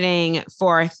putting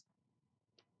forth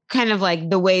kind of like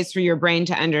the ways for your brain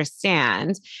to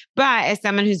understand. But as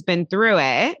someone who's been through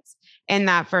it in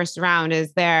that first round,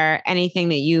 is there anything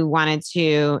that you wanted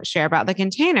to share about the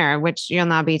container, which you'll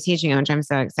now be teaching, which I'm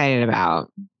so excited about?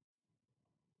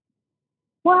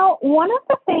 Well, one of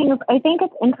the things I think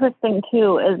it's interesting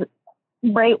too is,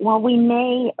 right, well, we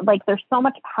may, like, there's so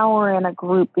much power in a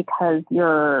group because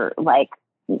you're like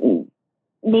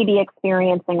maybe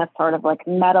experiencing a sort of like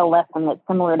meta lesson that's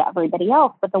similar to everybody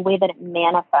else, but the way that it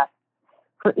manifests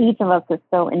for each of us is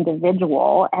so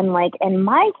individual. And like in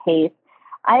my case,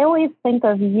 I always think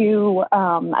of you.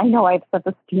 I know I've said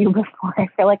this to you before. I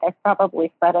feel like I've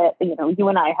probably said it. You know, you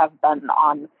and I have been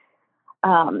on,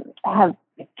 have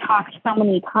talked so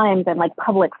many times in like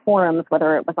public forums,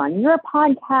 whether it was on your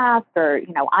podcast or,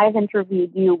 you know, I've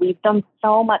interviewed you. We've done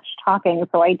so much talking.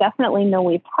 So I definitely know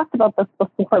we've talked about this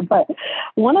before. But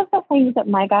one of the things that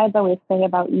my guides always say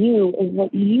about you is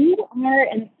that you are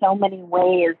in so many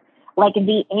ways like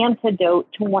the antidote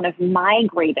to one of my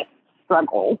greatest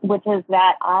struggles, which is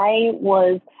that I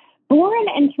was born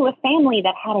into a family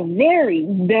that had a very,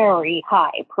 very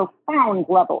high, profound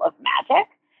level of magic.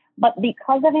 But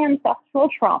because of ancestral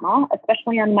trauma,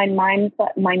 especially on my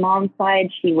mom's side,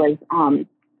 she was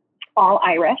all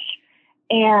Irish,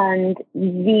 and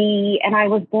I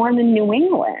was born in New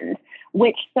England,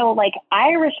 which so like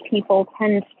Irish people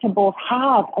tend to both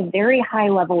have a very high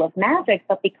level of magic,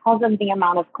 but because of the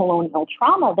amount of colonial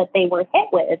trauma that they were hit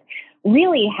with,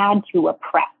 really had to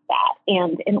oppress that.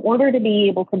 And in order to be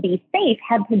able to be safe,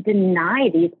 had to deny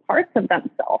these parts of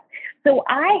themselves. So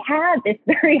I had this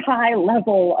very high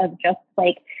level of just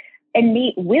like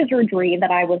innate wizardry that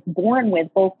I was born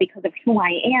with, both because of who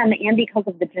I am and because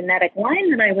of the genetic line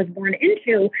that I was born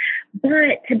into.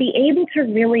 But to be able to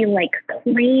really like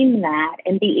claim that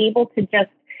and be able to just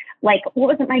like, what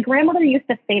was it? My grandmother used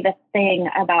to say this thing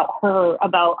about her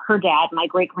dad, my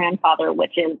great grandfather,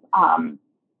 which is,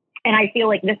 and I feel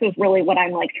like this is really what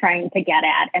I'm like trying to get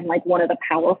at. And like one of the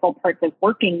powerful parts of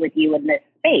working with you in this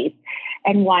space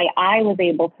and why I was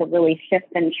able to really shift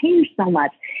and change so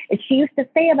much is she used to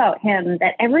say about him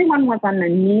that everyone was on the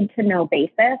need to know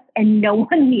basis and no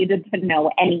one needed to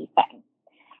know anything.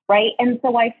 Right. And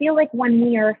so I feel like when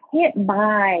we are hit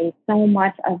by so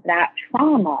much of that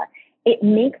trauma, it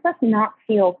makes us not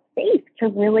feel safe to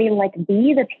really like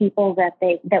be the people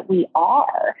that we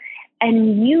are.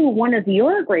 And one of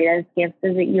your greatest gifts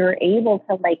is that you're able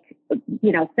to like,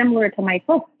 you know, similar to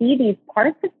myself, see these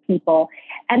parts of people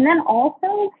and then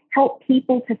also help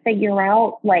people to figure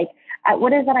out like,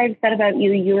 what is it I've said about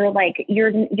you? You're like, you're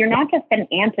not just an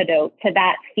antidote to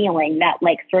that feeling, that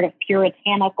like sort of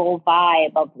puritanical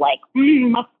vibe of like,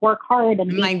 must work hard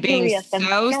and be like being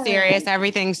so serious.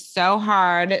 Everything's so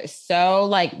hard. So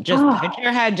like, just put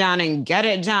your head down and get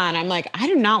it done. I'm like, I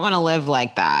do not want to live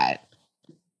like that.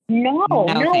 No,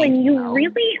 and you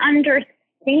really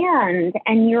understand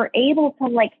and you're able to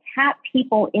like tap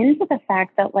people into the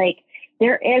fact that like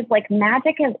there is like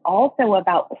magic is also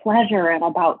about pleasure and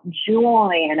about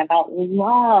joy and about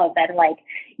love, and like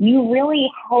you really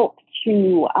help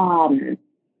to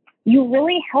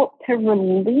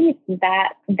release that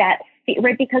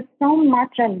right, because so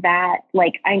much of that,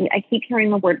 like I keep hearing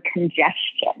the word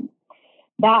congestion,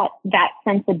 that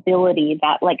sensibility,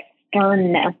 that like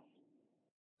sternness.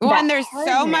 Well, and there's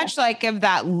so much like of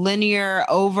that linear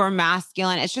over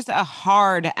masculine. It's just a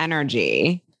hard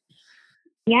energy.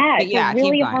 Yeah, it's a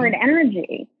really hard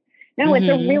energy. No, it's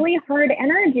a really hard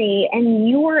energy. And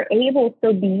you are able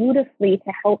so beautifully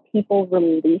to help people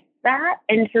release that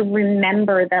and to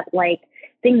remember that like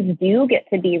things do get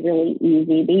to be really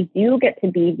easy. They do get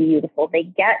to be beautiful. They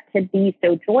get to be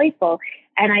so joyful.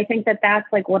 And I think that that's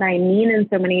like what I mean in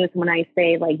so many ways when I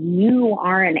say like you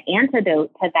are an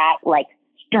antidote to that like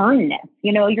sternness.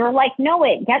 You know, you're like, no,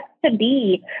 it gets to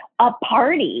be a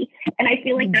party. And I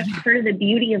feel like that's part of the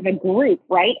beauty of a group,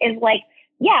 right? Is like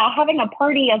yeah, having a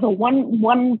party as a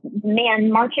one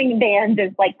man marching band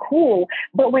is like cool,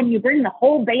 but when you bring the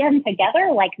whole band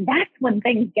together, like that's when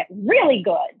things get really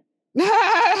good.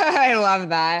 I love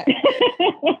that.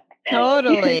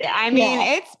 Totally. I mean,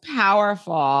 Yeah. it's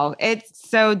powerful. It's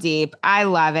so deep. I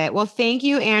love it. Well, thank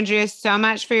you, Andrea, so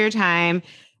much for your time.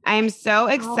 I am so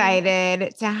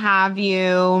excited to have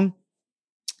you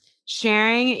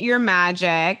sharing your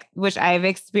magic, which I've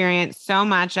experienced so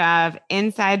much of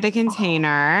inside the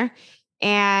container.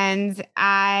 And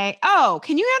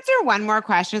can you answer one more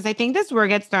question? Because I think this word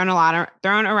gets thrown around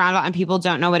a lot and people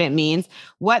don't know what it means.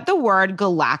 What the word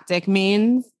galactic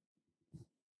means?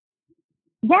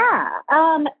 Yeah.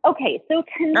 Okay. So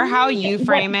Or how me, you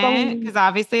frame it? Because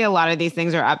obviously a lot of these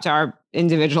things are up to our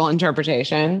individual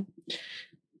interpretation.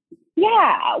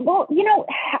 yeah. Well,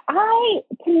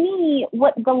 to me,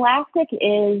 what galactic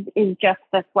is just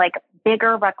this like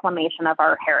bigger reclamation of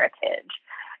our heritage.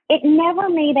 It never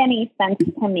made any sense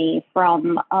to me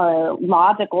from a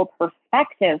logical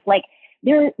perspective. Like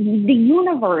the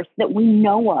universe that we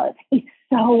know of is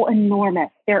so enormous.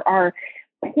 There are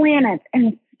planets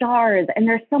and stars, and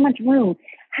there's so much room.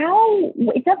 How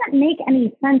it doesn't make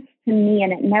any sense to me,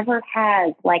 and it never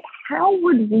has. Like, how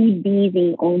would we be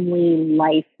the only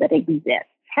life that exists?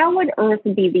 How would Earth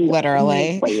be the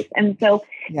only place? And so,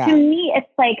 to me, it's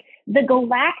like the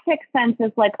galactic sense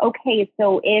is like, okay,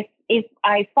 so if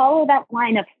I follow that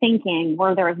line of thinking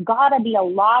where there's got to be a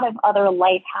lot of other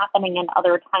life happening in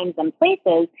other times and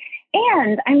places,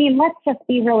 and I mean, let's just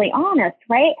be really honest,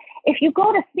 right? If you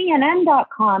go to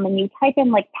CNN.com and you type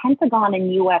in like Pentagon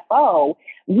and UFO,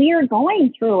 we are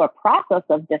going through a process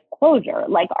of disclosure.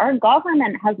 Like our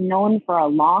government has known for a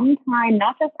long time,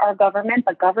 not just our government,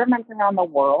 but governments around the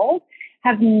world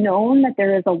have known that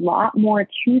there is a lot more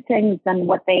to things than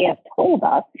what they have told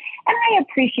us. And I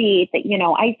appreciate that,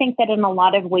 I think that in a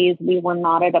lot of ways, we were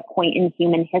not at a point in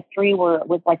human history where it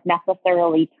was like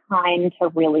necessarily time to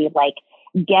really like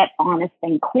get honest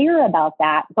and clear about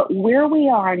that. But where we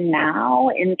are now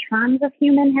in terms of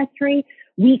human history,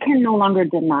 we can no longer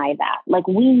deny that. Like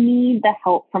we need the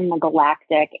help from the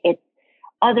galactic. It's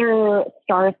other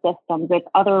star systems, it's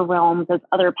other realms, it's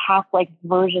other past life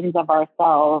versions of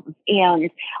ourselves.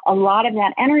 And a lot of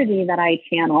that energy that I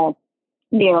channel,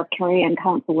 the Arcturian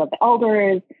Council of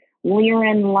Elders,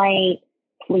 Lyran Light,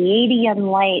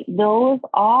 Pleiadian light, those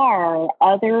are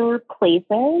other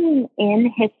places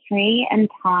in history and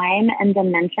time and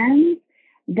dimensions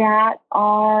that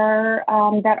are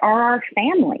our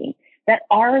family, that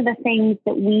are the things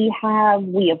that we have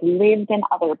lived in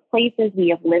other places, we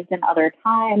have lived in other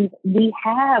times, we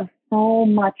have so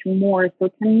much more. So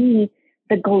to me,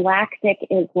 the galactic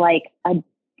is like a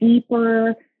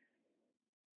deeper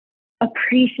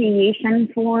appreciation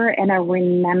for and a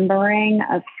remembering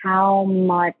of how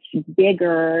much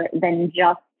bigger than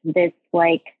just this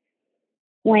like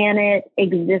planet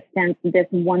existence, this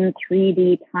one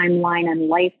 3D timeline and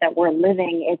life that we're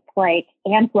living. It's like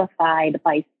amplified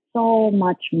by so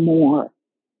much more.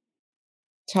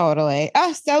 Totally.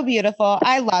 Oh, so beautiful.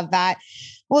 I love that.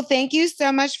 Well, thank you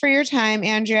so much for your time,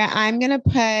 Andrea. I'm going to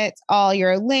put all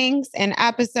your links and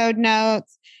episode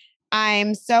notes.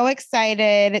 I'm so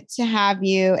excited to have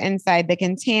you inside the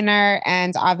container.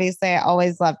 And obviously, I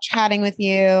always love chatting with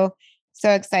you. So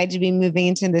excited to be moving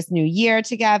into this new year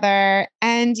together.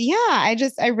 And yeah,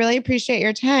 I really appreciate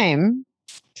your time.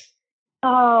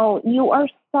 Oh, you are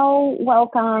so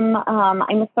welcome.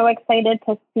 I'm so excited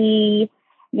to see,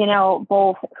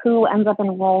 both who ends up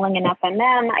enrolling in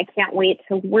FMM. I can't wait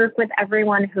to work with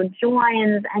everyone who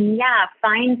joins. And yeah,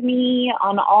 find me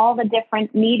on all the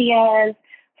different medias.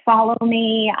 Follow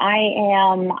me. I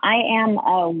am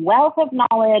a wealth of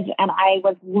knowledge, and I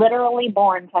was literally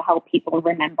born to help people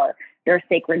remember their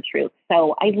sacred truths.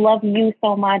 So I love you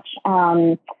so much.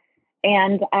 And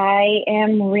I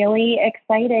am really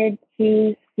excited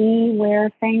to see where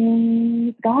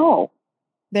things go.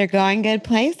 They're going good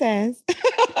places.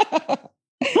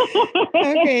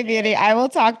 Okay, beauty. I will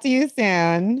talk to you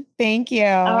soon. Thank you.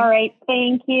 All right.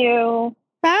 Thank you.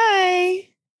 Bye.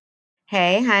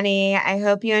 Hey, honey. I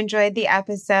hope you enjoyed the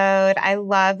episode. I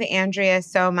love Andrea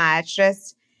so much.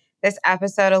 Just this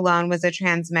episode alone was a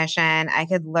transmission. I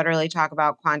could literally talk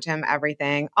about quantum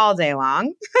everything all day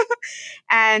long.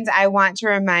 And I want to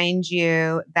remind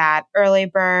you that early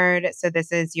bird, so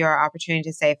this is your opportunity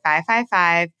to say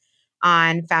 555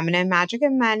 on feminine magic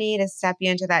and money to step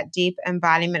you into that deep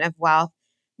embodiment of wealth,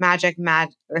 magic,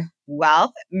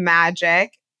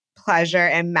 pleasure,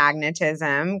 and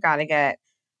magnetism. Got to get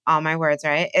all my words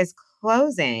right, is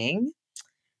closing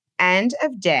end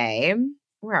of day.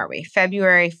 Where are we?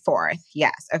 February 4th.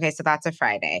 Yes. Okay. So that's a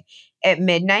Friday. at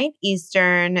midnight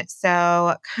Eastern.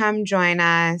 So come join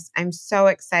us. I'm so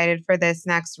excited for this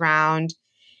next round.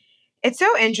 It's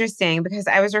so interesting because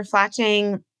I was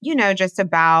reflecting, just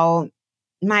about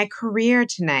my career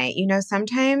tonight.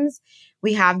 Sometimes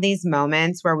we have these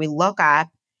moments where we look up,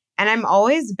 and I'm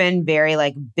always been very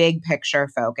like big picture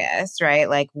focused, right?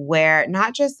 Like where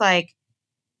not just like,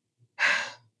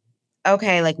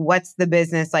 okay, like what's the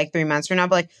business like 3 months from now,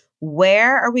 but like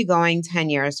where are we going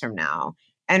 10 years from now?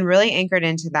 And really anchored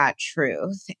into that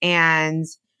truth. And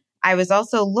I was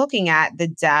also looking at the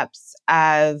depths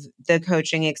of the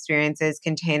coaching experiences,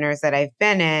 containers that I've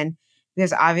been in,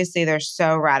 because obviously they're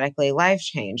so radically life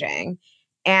changing.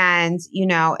 And,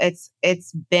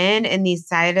 it's been in the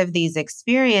side of these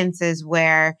experiences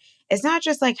where it's not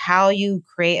just like how you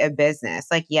create a business.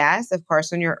 Like, yes, of course,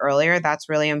 when you're earlier, that's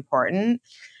really important.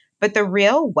 But the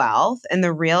real wealth and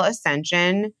the real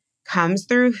ascension comes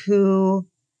through who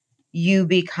you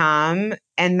become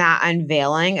and that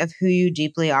unveiling of who you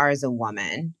deeply are as a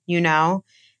woman,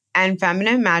 And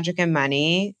feminine magic and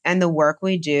money and the work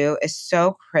we do is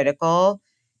so critical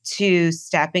to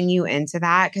stepping you into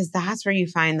that, because that's where you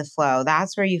find the flow.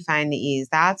 That's where you find the ease.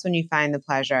 That's when you find the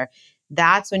pleasure.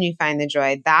 That's when you find the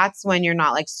joy. That's when you're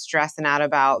not like stressing out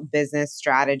about business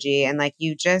strategy and like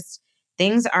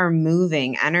things are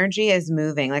moving. Energy is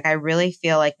moving. Like I really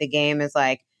feel like the game is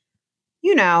like,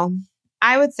 you know,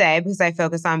 I would say, because I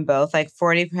focus on both, like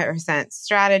 40%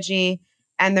 strategy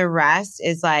and the rest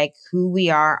is like who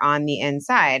we are on the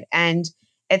inside. And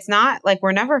it's not like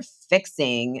we're never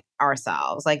fixing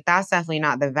ourselves. Like that's definitely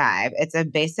not the vibe. It's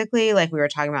basically like we were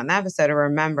talking about in the episode, a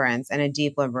remembrance and a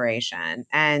deep liberation.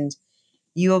 And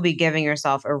you will be giving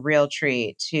yourself a real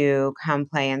treat to come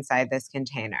play inside this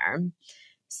container.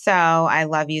 So I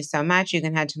love you so much. You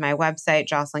can head to my website,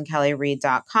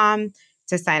 jocelynkellyreid.com,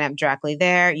 to sign up directly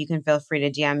there. You can feel free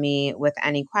to DM me with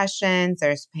any questions.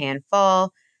 There's pay in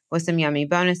full with some yummy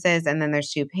bonuses. And then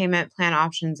there's 2 payment plan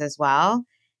options as well.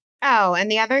 Oh, and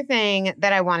the other thing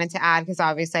that I wanted to add, because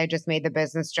obviously I just made the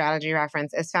business strategy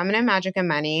reference, is feminine magic and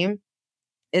money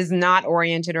is not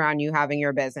oriented around you having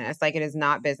your business. Like it is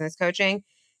not business coaching.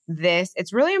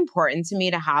 It's really important to me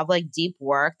to have like deep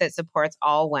work that supports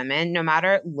all women, no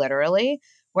matter literally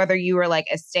whether you are like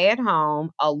a stay-at-home,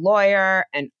 a lawyer,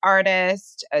 an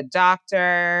artist, a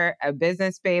doctor, a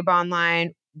business babe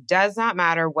online, does not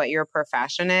matter what your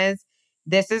profession is.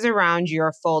 This is around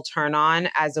your full turn on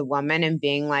as a woman and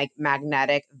being like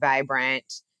magnetic,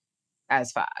 vibrant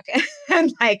as fuck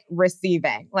and like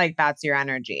receiving, like that's your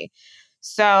energy.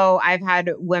 So I've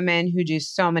had women who do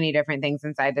so many different things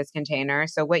inside this container.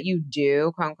 So what you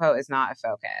do, quote unquote, is not a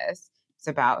focus. It's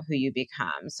about who you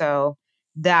become. So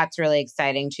that's really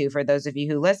exciting too for those of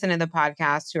you who listen to the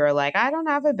podcast who are like, I don't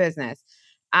have a business.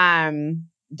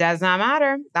 Does not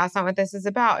matter. That's not what this is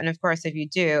about. And of course, if you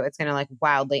do, it's going to like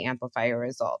wildly amplify your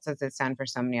results, as it's done for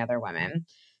so many other women.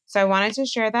 So I wanted to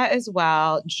share that as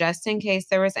well, just in case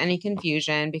there was any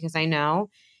confusion, because I know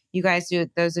you guys do,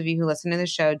 those of you who listen to the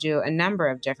show, do a number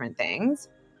of different things.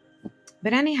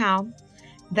 But anyhow,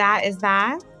 that is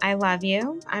that. I love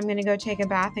you. I'm going to go take a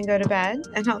bath and go to bed,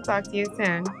 and I'll talk to you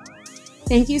soon.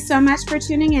 Thank you so much for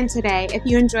tuning in today. If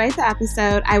you enjoyed the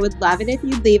episode, I would love it if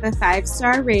you'd leave a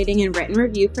 5-star rating and written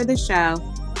review for the show.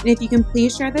 And if you can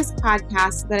please share this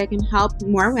podcast so that I can help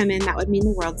more women, that would mean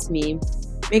the world to me.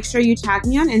 Make sure you tag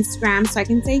me on Instagram so I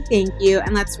can say thank you,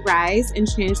 and let's rise and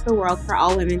change the world for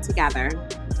all women together.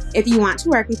 If you want to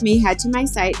work with me, head to my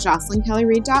site,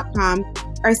 jocelynkellyreid.com,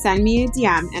 or send me a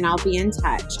DM and I'll be in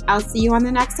touch. I'll see you on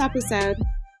the next episode.